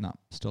be like, no,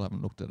 still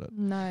haven't looked at it.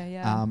 No,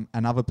 yeah.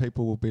 And other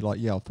people will be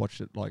like, yeah, I've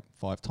watched it like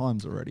 5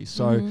 times already.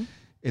 So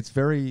it's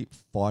very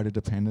fighter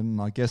dependent.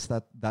 And I guess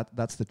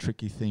that's the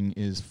tricky thing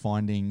is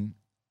finding,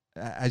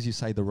 as you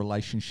say, the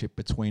relationship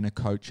between a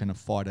coach and a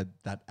fighter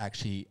that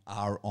actually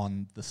are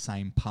on the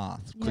same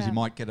path. Because you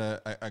might get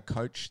a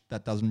coach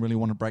that doesn't really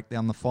want to break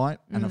down the fight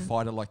and a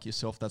fighter like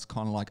yourself that's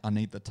kind of like, I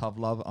need the tough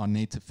love. I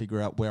need to figure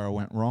out where I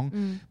went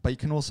wrong. But you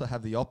can also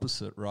have the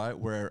opposite, right?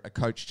 Where a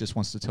coach just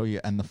wants to tell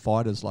you and the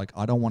fighter's like,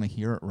 I don't want to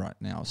hear it right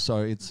now. So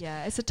it's...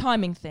 Yeah, it's a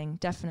timing thing,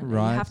 definitely.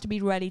 Right. You have to be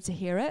ready to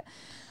hear it.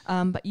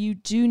 But you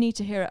do need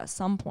to hear it at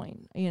some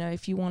point,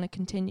 if you want to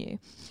continue.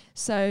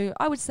 So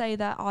I would say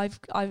that I've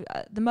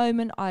at the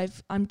moment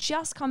I'm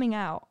just coming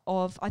out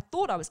of. I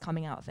thought I was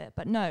coming out of it,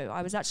 but no,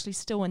 I was actually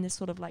still in this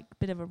sort of like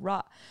bit of a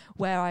rut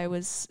where I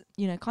was,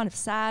 kind of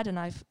sad, and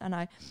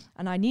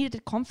I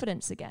needed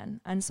confidence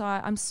again. And so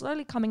I'm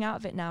slowly coming out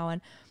of it now,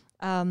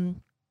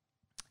 and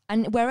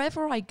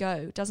wherever I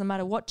go, doesn't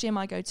matter what gym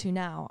I go to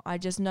now, I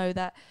just know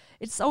that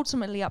it's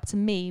ultimately up to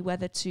me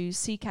whether to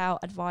seek out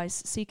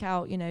advice, seek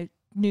out,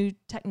 new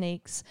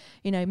techniques,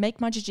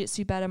 make my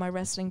jiu-jitsu better, my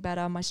wrestling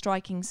better, my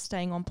striking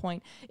staying on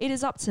point. It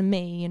is up to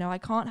me. I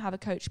can't have a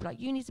coach be like,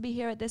 you need to be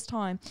here at this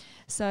time.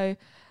 So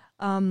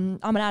I'm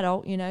an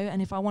adult,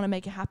 and if I want to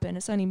make it happen,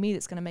 it's only me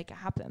that's going to make it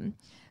happen.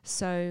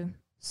 So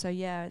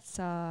yeah, it's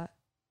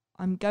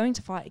I'm going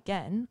to fight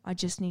again. I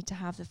just need to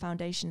have the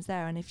foundations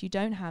there. And if you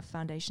don't have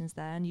foundations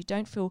there and you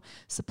don't feel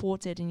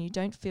supported and you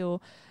don't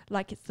feel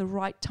like it's the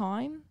right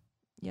time,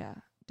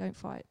 don't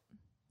fight.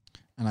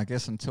 And I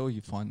guess until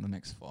you find the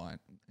next fight,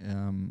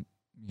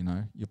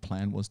 your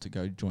plan was to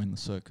go join the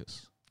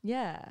circus.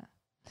 Yeah.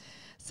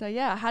 So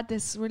I had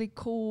this really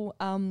cool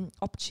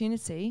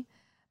opportunity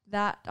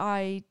that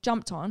I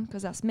jumped on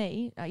because that's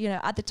me.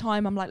 At the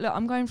time I'm like, look,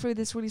 I'm going through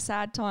this really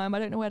sad time. I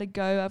don't know where to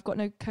go. I've got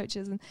no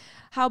coaches. And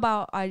how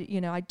about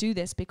I do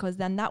this, because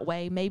then that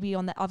way, maybe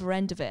on the other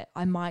end of it,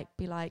 I might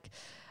be like,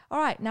 all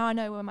right, now I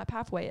know where my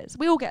pathway is.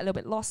 We all get a little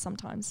bit lost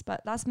sometimes,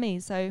 but that's me.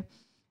 So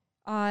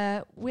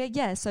so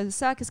the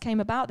circus came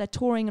about. They're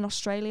touring in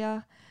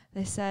Australia.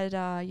 They said,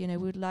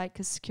 we'd like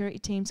a security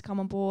team to come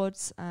on board.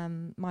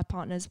 My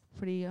partner's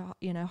pretty,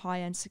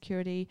 high-end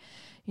security,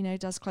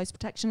 does close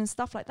protection and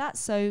stuff like that.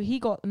 So he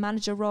got the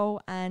manager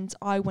role, and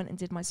I went and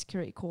did my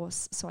security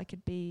course so I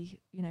could be,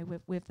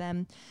 with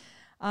them.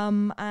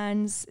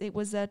 And it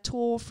was a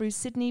tour through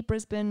Sydney,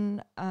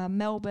 Brisbane,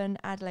 Melbourne,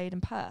 Adelaide,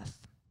 and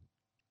Perth.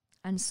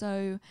 And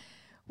so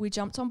we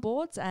jumped on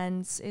board,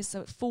 and it's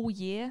a full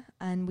year,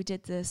 and we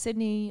did the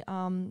Sydney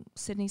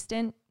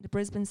stint, the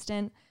Brisbane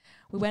stint.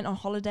 We went on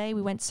holiday.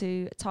 We went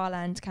to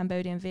Thailand,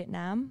 Cambodia, and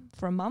Vietnam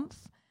for a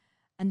month.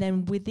 And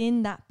then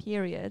within that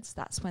period,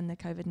 that's when the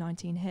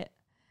COVID-19 hit.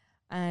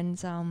 And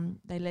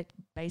they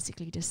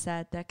basically just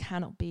said there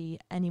cannot be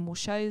any more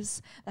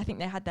shows. I think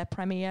they had their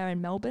premiere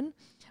in Melbourne.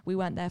 We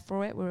weren't there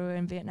for it. We were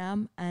in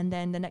Vietnam. And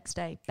then the next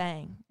day,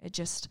 bang, it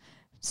just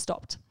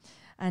stopped.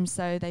 And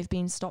so they've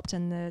been stopped,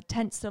 and the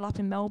tent's still up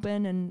in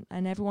Melbourne,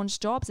 and everyone's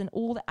jobs, and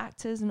all the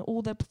actors and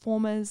all the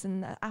performers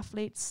and the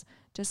athletes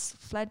just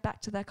fled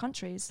back to their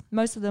countries.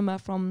 Most of them are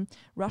from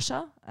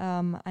Russia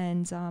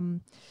and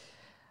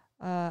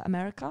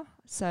America.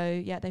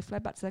 So they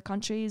fled back to their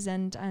countries,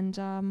 and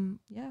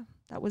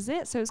that was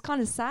it. So it was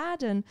kind of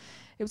sad, and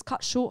it was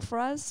cut short for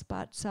us,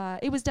 but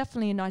it was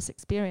definitely a nice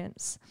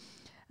experience.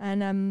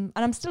 And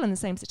I'm still in the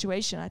same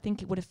situation. I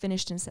think it would have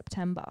finished in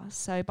September.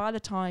 So by the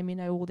time,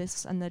 all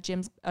this and the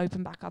gyms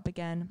open back up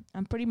again,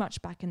 I'm pretty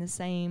much back in the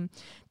same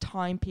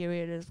time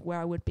period as where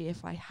I would be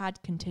if I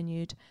had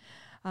continued.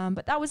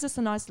 But that was just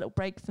a nice little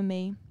break for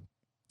me.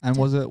 And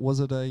was it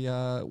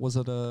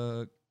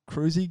a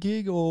cruisy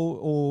gig,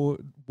 or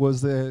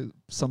was there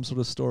some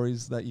sort of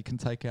stories that you can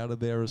take out of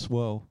there as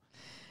well?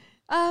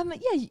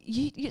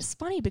 It's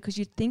funny because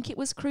you'd think it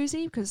was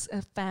cruisy because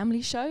a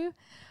family show,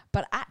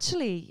 but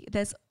actually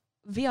there's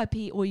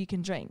VIP all you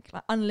can drink,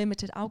 like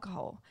unlimited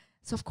alcohol.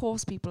 So of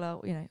course people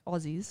are,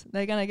 Aussies,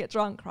 they're going to get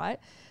drunk, right?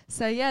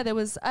 So there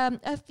was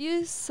a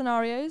few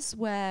scenarios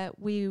where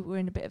we were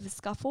in a bit of a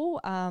scuffle.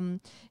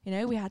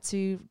 We had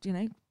to,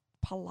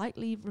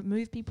 politely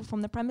remove people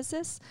from the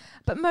premises.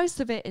 But most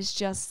of it is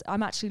just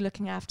I'm actually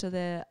looking after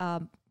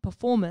the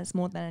performers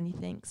more than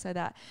anything, so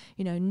that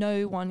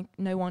no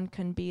one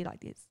can be like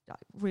this, like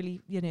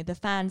really, the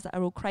fans that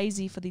are all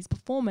crazy for these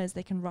performers,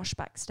 they can rush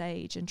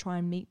backstage and try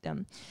and meet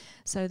them.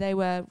 So they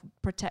were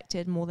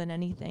protected more than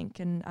anything.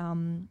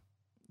 And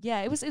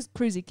it was a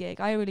cruisy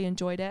gig. I really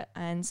enjoyed it,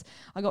 and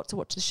I got to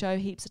watch the show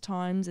heaps of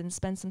times and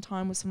spend some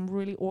time with some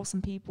really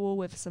awesome people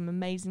with some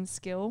amazing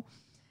skill.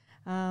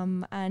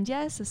 And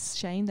it's a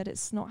shame that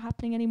it's not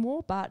happening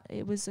anymore, but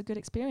it was a good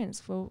experience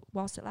for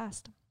whilst it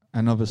lasted.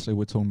 And obviously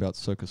we're talking about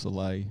Cirque du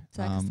Soleil.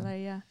 Cirque du Soleil,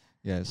 yeah.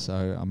 Yeah,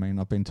 so I mean,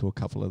 I've been to a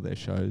couple of their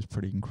shows,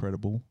 pretty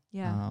incredible.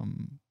 Yeah.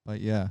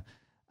 But yeah.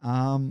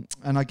 And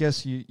I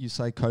guess you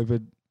say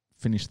COVID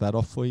finished that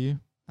off for you.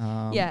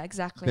 Yeah,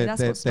 exactly.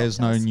 That's what there's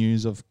no does.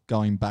 news of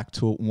going back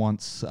to it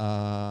once, once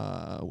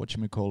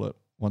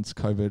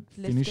COVID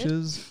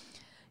finishes.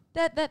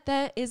 That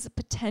there is a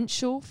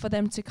potential for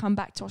them to come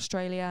back to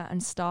Australia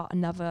and start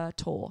another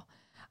tour.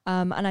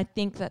 And I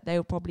think that they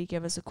will probably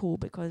give us a call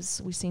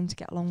because we seem to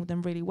get along with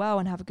them really well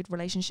and have a good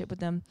relationship with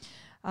them.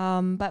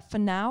 But for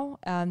now,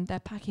 they're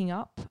packing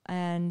up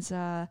and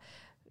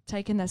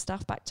taking their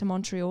stuff back to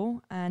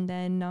Montreal, and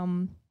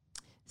then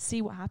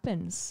see what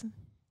happens.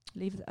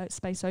 Leave the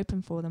space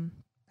open for them.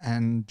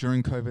 And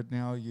during COVID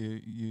now,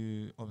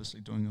 you obviously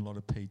doing a lot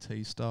of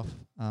PT stuff.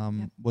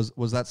 Yep.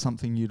 Was that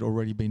something you'd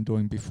already been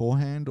doing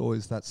beforehand, or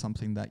is that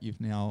something that you've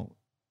now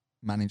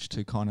managed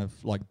to kind of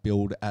like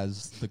build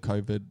as the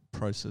COVID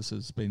process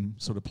has been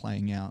sort of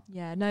playing out?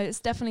 Yeah, no,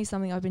 it's definitely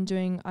something I've been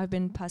doing. I've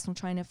been personal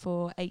trainer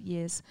for 8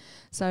 years.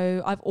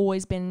 So I've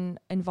always been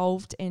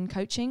involved in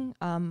coaching.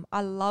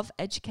 I love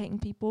educating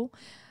people.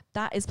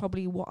 That is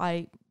probably what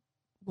I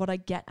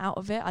get out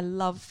of it. I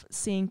love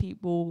seeing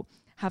people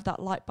have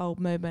that light bulb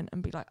moment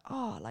and be like,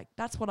 oh, like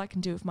that's what I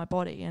can do with my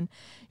body, and,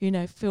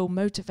 feel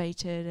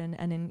motivated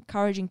and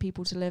encouraging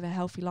people to live a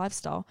healthy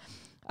lifestyle.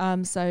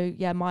 So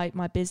yeah,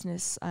 my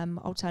business,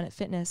 Alternate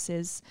Fitness,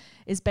 is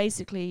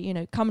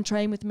basically, come and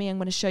train with me. I'm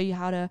going to show you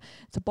how to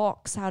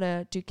box, how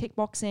to do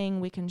kickboxing.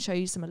 We can show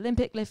you some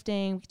Olympic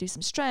lifting. We can do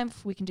some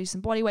strength. We can do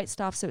some bodyweight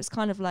stuff. So it's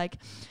kind of like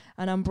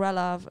an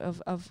umbrella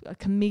of a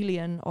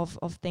chameleon of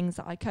things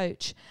that I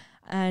coach.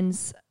 And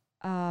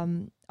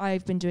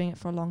I've been doing it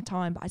for a long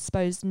time, but I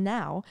suppose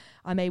now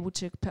I'm able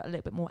to put a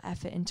little bit more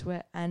effort into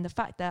it. And the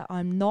fact that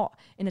I'm not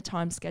in a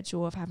time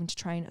schedule of having to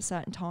train at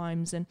certain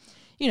times and,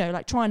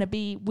 like trying to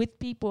be with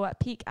people at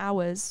peak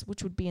hours,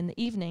 which would be in the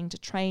evening, to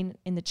train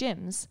in the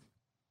gyms,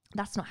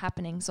 that's not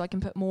happening. So I can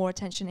put more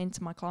attention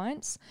into my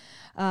clients.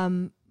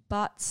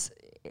 But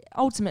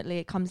ultimately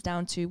it comes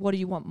down to, what do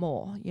you want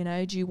more?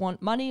 Do you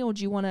want money, or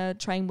do you want to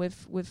train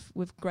with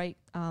great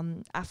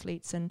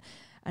athletes and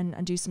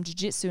do some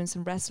jiu-jitsu and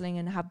some wrestling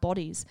and have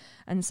bodies?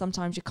 And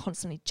sometimes you're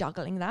constantly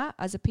juggling that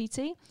as a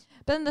PT.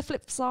 But then the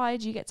flip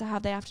side, you get to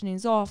have the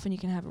afternoons off, and you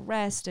can have a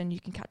rest, and you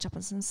can catch up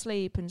on some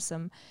sleep and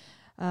some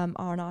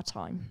R&R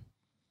time.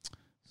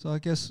 So I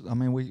guess, I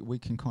mean, we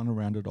can kind of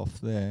round it off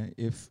there.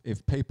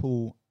 If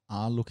people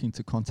are looking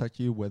to contact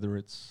you, whether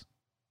it's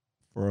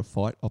for a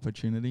fight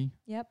opportunity,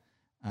 yep,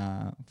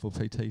 for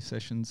PT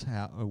sessions,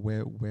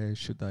 where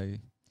should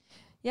they?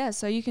 Yeah,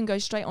 so you can go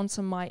straight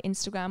onto my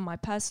Instagram, my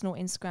personal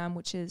Instagram,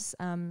 which is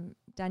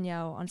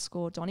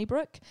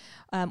Danielle_Donnybrook,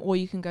 or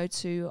you can go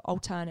to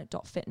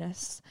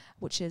alternate.fitness,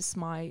 which is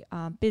my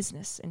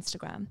business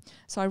Instagram.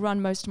 So I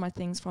run most of my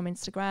things from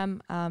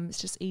Instagram.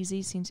 It's just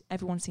easy.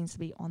 Everyone seems to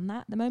be on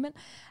that at the moment.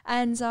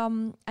 And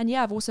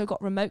yeah, I've also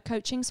got remote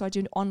coaching. So I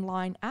do an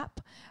online app.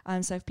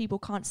 So if people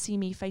can't see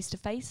me face to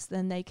face,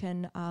 then they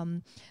can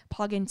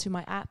plug into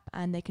my app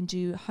and they can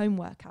do home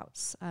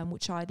workouts,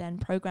 which I then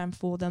program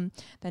for them.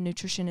 Their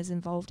nutrition is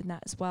involved in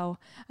that as well,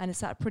 and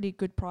it's at a pretty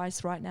good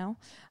price right now.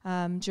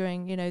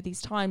 During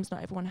these times,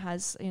 not everyone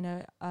has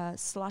a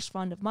slush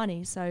fund of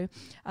money, so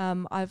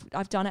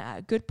I've done it at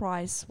a good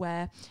price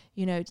where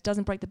it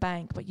doesn't break the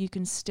bank, but you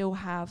can still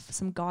have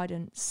some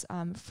guidance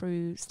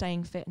through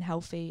staying fit and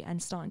healthy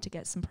and starting to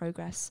get some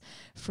progress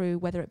through,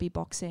 whether it be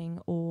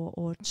boxing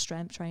or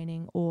strength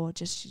training or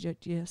just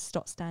your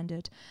stock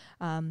standard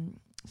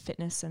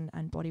fitness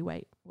and body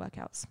weight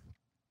workouts.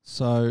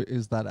 So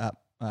is that app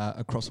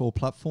across all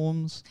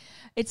platforms?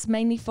 It's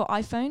mainly for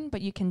iPhone,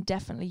 but you can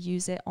definitely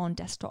use it on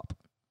desktop.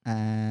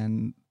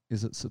 And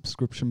is it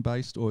subscription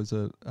based, or is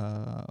it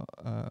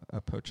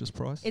a purchase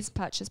price? It's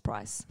purchase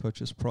price.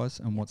 Purchase price.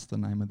 And what's the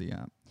name of the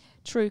app?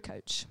 True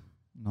Coach.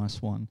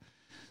 Nice one.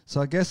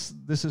 So I guess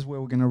this is where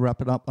we're going to wrap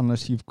it up,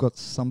 unless you've got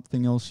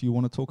something else you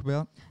want to talk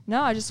about.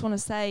 No, I just want to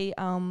say,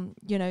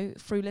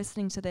 through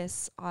listening to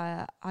this,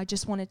 I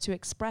just wanted to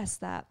express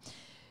that,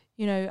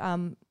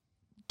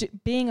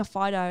 being a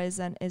fighter is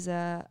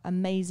a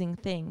amazing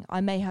thing. I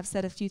may have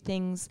said a few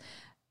things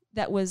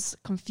that was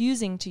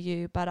confusing to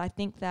you, but I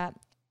think that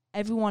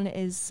everyone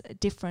is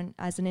different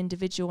as an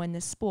individual in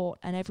this sport,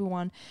 and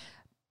everyone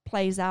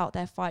plays out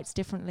their fights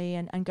differently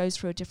and goes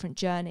through a different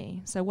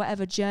journey. So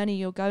whatever journey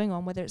you're going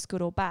on, whether it's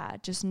good or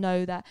bad, just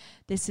know that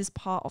this is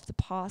part of the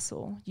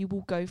parcel. You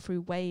will go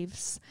through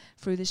waves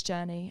through this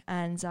journey,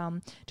 and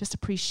just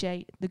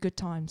appreciate the good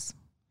times.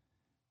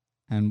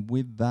 And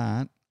with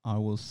that, I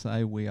will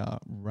say we are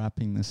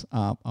wrapping this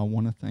up. I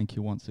want to thank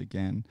you once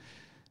again,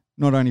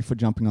 not only for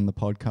jumping on the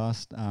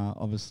podcast.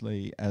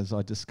 Obviously, as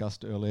I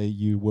discussed earlier,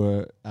 you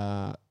were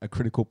a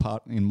critical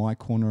part in my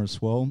corner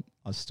as well.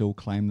 I still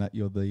claim that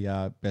you're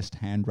the best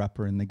hand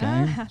rapper in the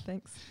game.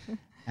 Thanks.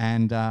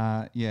 And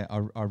I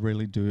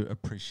really do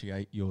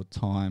appreciate your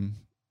time.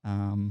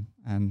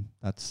 And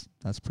that's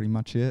pretty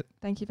much it.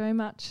 Thank you very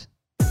much.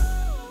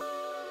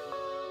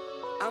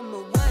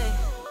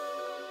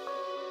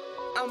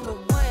 I'm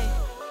a